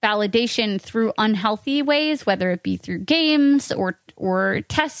validation through unhealthy ways, whether it be through games or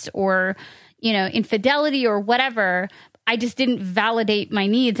tests or infidelity or whatever. I just didn't validate my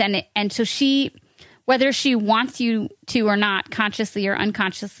needs. And so she, whether she wants you to or not, consciously or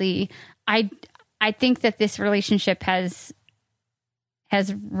unconsciously, I think that this relationship has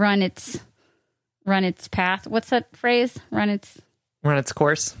run its path. What's that phrase? Run its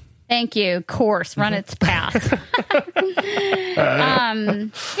course. Thank you. Course. Run its path.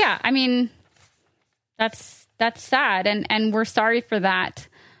 Yeah, I mean, that's sad. And we're sorry for that.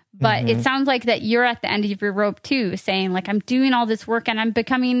 But it sounds like that you're at the end of your rope too, saying like, I'm doing all this work and I'm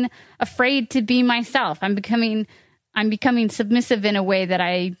becoming afraid to be myself. I'm becoming submissive in a way that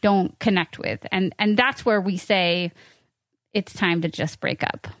I don't connect with. And that's where we say it's time to just break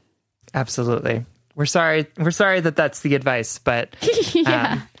up. Absolutely. We're sorry that that's the advice, but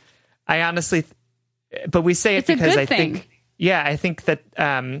I honestly, but we say it because I think that,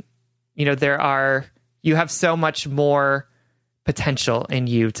 you have so much more potential in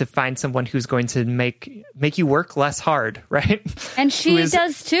you to find someone who's going to make you work less hard, right? And she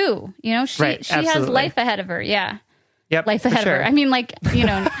does too. She has life ahead of her. Yeah. Yep. Life ahead of her. I mean,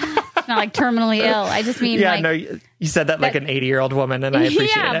 it's not like terminally ill. I just mean you said that like an 80-year-old woman, and I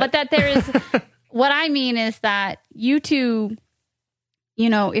appreciate it. But that there is what I mean is that you two,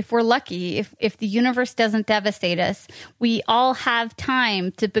 if we're lucky, if the universe doesn't devastate us, we all have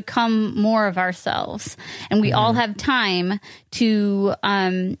time to become more of ourselves, and we all have time to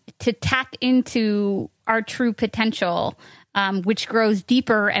tap into our true potential, which grows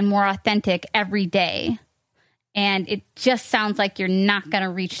deeper and more authentic every day. And it just sounds like you're not going to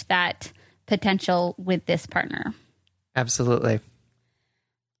reach that potential with this partner. Absolutely.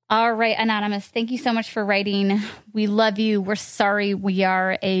 All right, Anonymous, thank you so much for writing. We love you. We're sorry we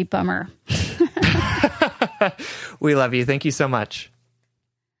are a bummer. We love you. Thank you so much.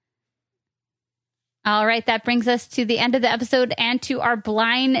 All right, that brings us to the end of the episode and to our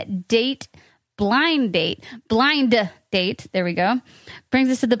blind date. There we go. Brings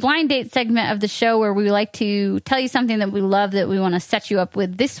us to the blind date segment of the show, where we like to tell you something that we love, that we want to set you up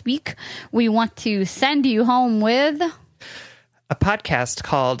with. This week, we want to send you home with a podcast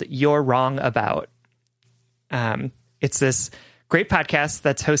called You're Wrong About. It's this great podcast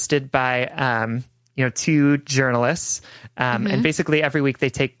that's hosted by two journalists, and basically every week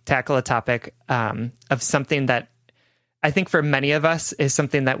they tackle a topic of something that I think for many of us is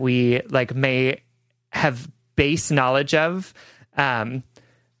something that we may have base knowledge of,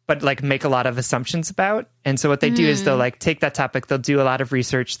 but make a lot of assumptions about. And so what they do is they'll take that topic, they'll do a lot of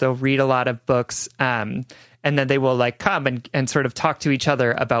research, they'll read a lot of books, and then they will come and sort of talk to each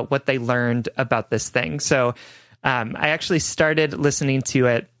other about what they learned about this thing. So I actually started listening to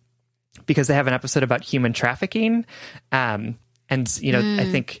it because they have an episode about human trafficking. I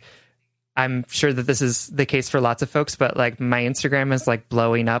think, I'm sure that this is the case for lots of folks, but my Instagram is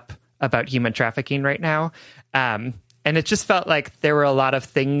blowing up about human trafficking right now. And it just felt like there were a lot of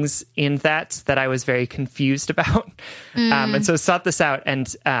things in that I was very confused about. And so I sought this out,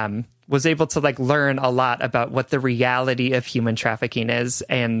 and was able to like learn a lot about what the reality of human trafficking is.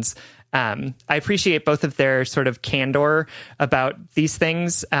 And I appreciate both of their sort of candor about these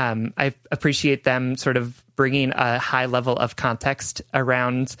things. I appreciate them sort of bringing a high level of context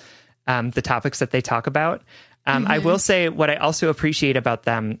around the topics that they talk about. I will say what I also appreciate about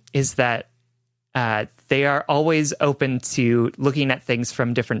them is that they are always open to looking at things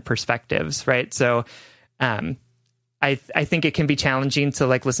from different perspectives, right? So I think it can be challenging to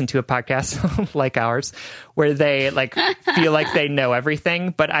like listen to a podcast like ours where they like feel like they know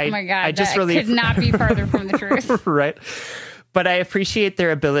everything. But oh my God, I just that really could not be farther from the truth. Right. But I appreciate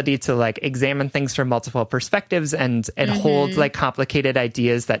their ability to like examine things from multiple perspectives and hold like complicated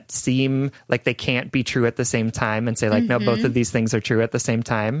ideas that seem like they can't be true at the same time and say like, no, both of these things are true at the same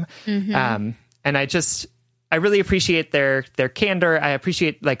time. And I really appreciate their candor. I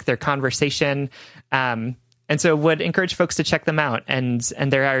appreciate like their conversation. And so would encourage folks to check them out. And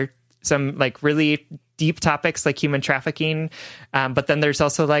there are some like really deep topics like human trafficking. But then there's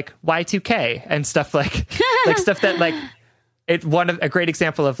also like Y2K and stuff like stuff that like, a great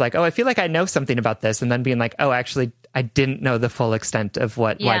example of like, oh, I feel like I know something about this. And then being like, oh, actually, I didn't know the full extent of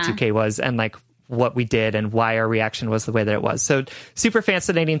what Y2K was and like what we did and why our reaction was the way that it was. So super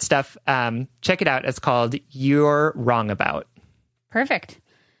fascinating stuff. Check it out. It's called You're Wrong About. Perfect.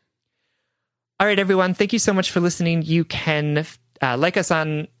 All right, everyone. Thank you so much for listening. You can like us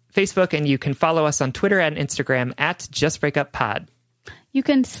on Facebook and you can follow us on Twitter and Instagram at Just Breakup Pod. You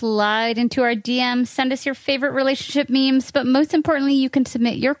can slide into our DMs, send us your favorite relationship memes, but most importantly, you can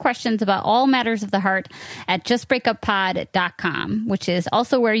submit your questions about all matters of the heart at justbreakuppod.com, which is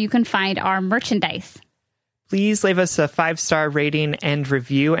also where you can find our merchandise. Please leave us a 5-star rating and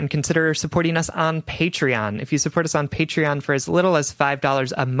review and consider supporting us on Patreon. If you support us on Patreon for as little as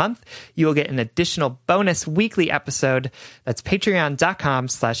 $5 a month, you will get an additional bonus weekly episode. That's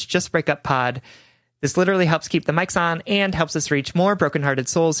patreon.com/justbreakuppod. This literally helps keep the mics on and helps us reach more brokenhearted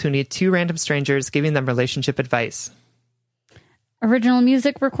souls who need two random strangers giving them relationship advice. Original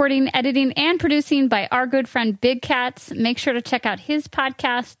music recording, editing, and producing by our good friend Big Cats. Make sure to check out his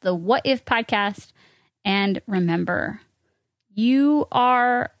podcast, the What If Podcast. And remember, you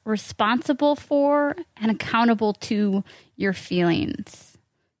are responsible for and accountable to your feelings.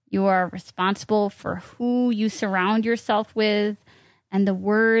 You are responsible for who you surround yourself with and the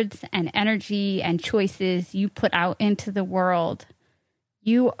words and energy and choices you put out into the world.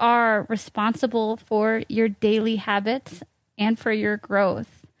 You are responsible for your daily habits and for your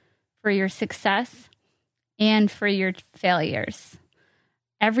growth, for your success, and for your failures.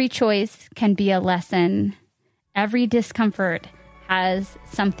 Every choice can be a lesson. Every discomfort has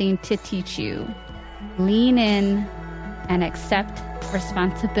something to teach you. Lean in and accept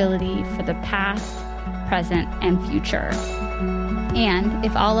responsibility for the past, present, and future. And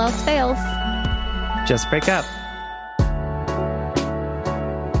if all else fails, just break up.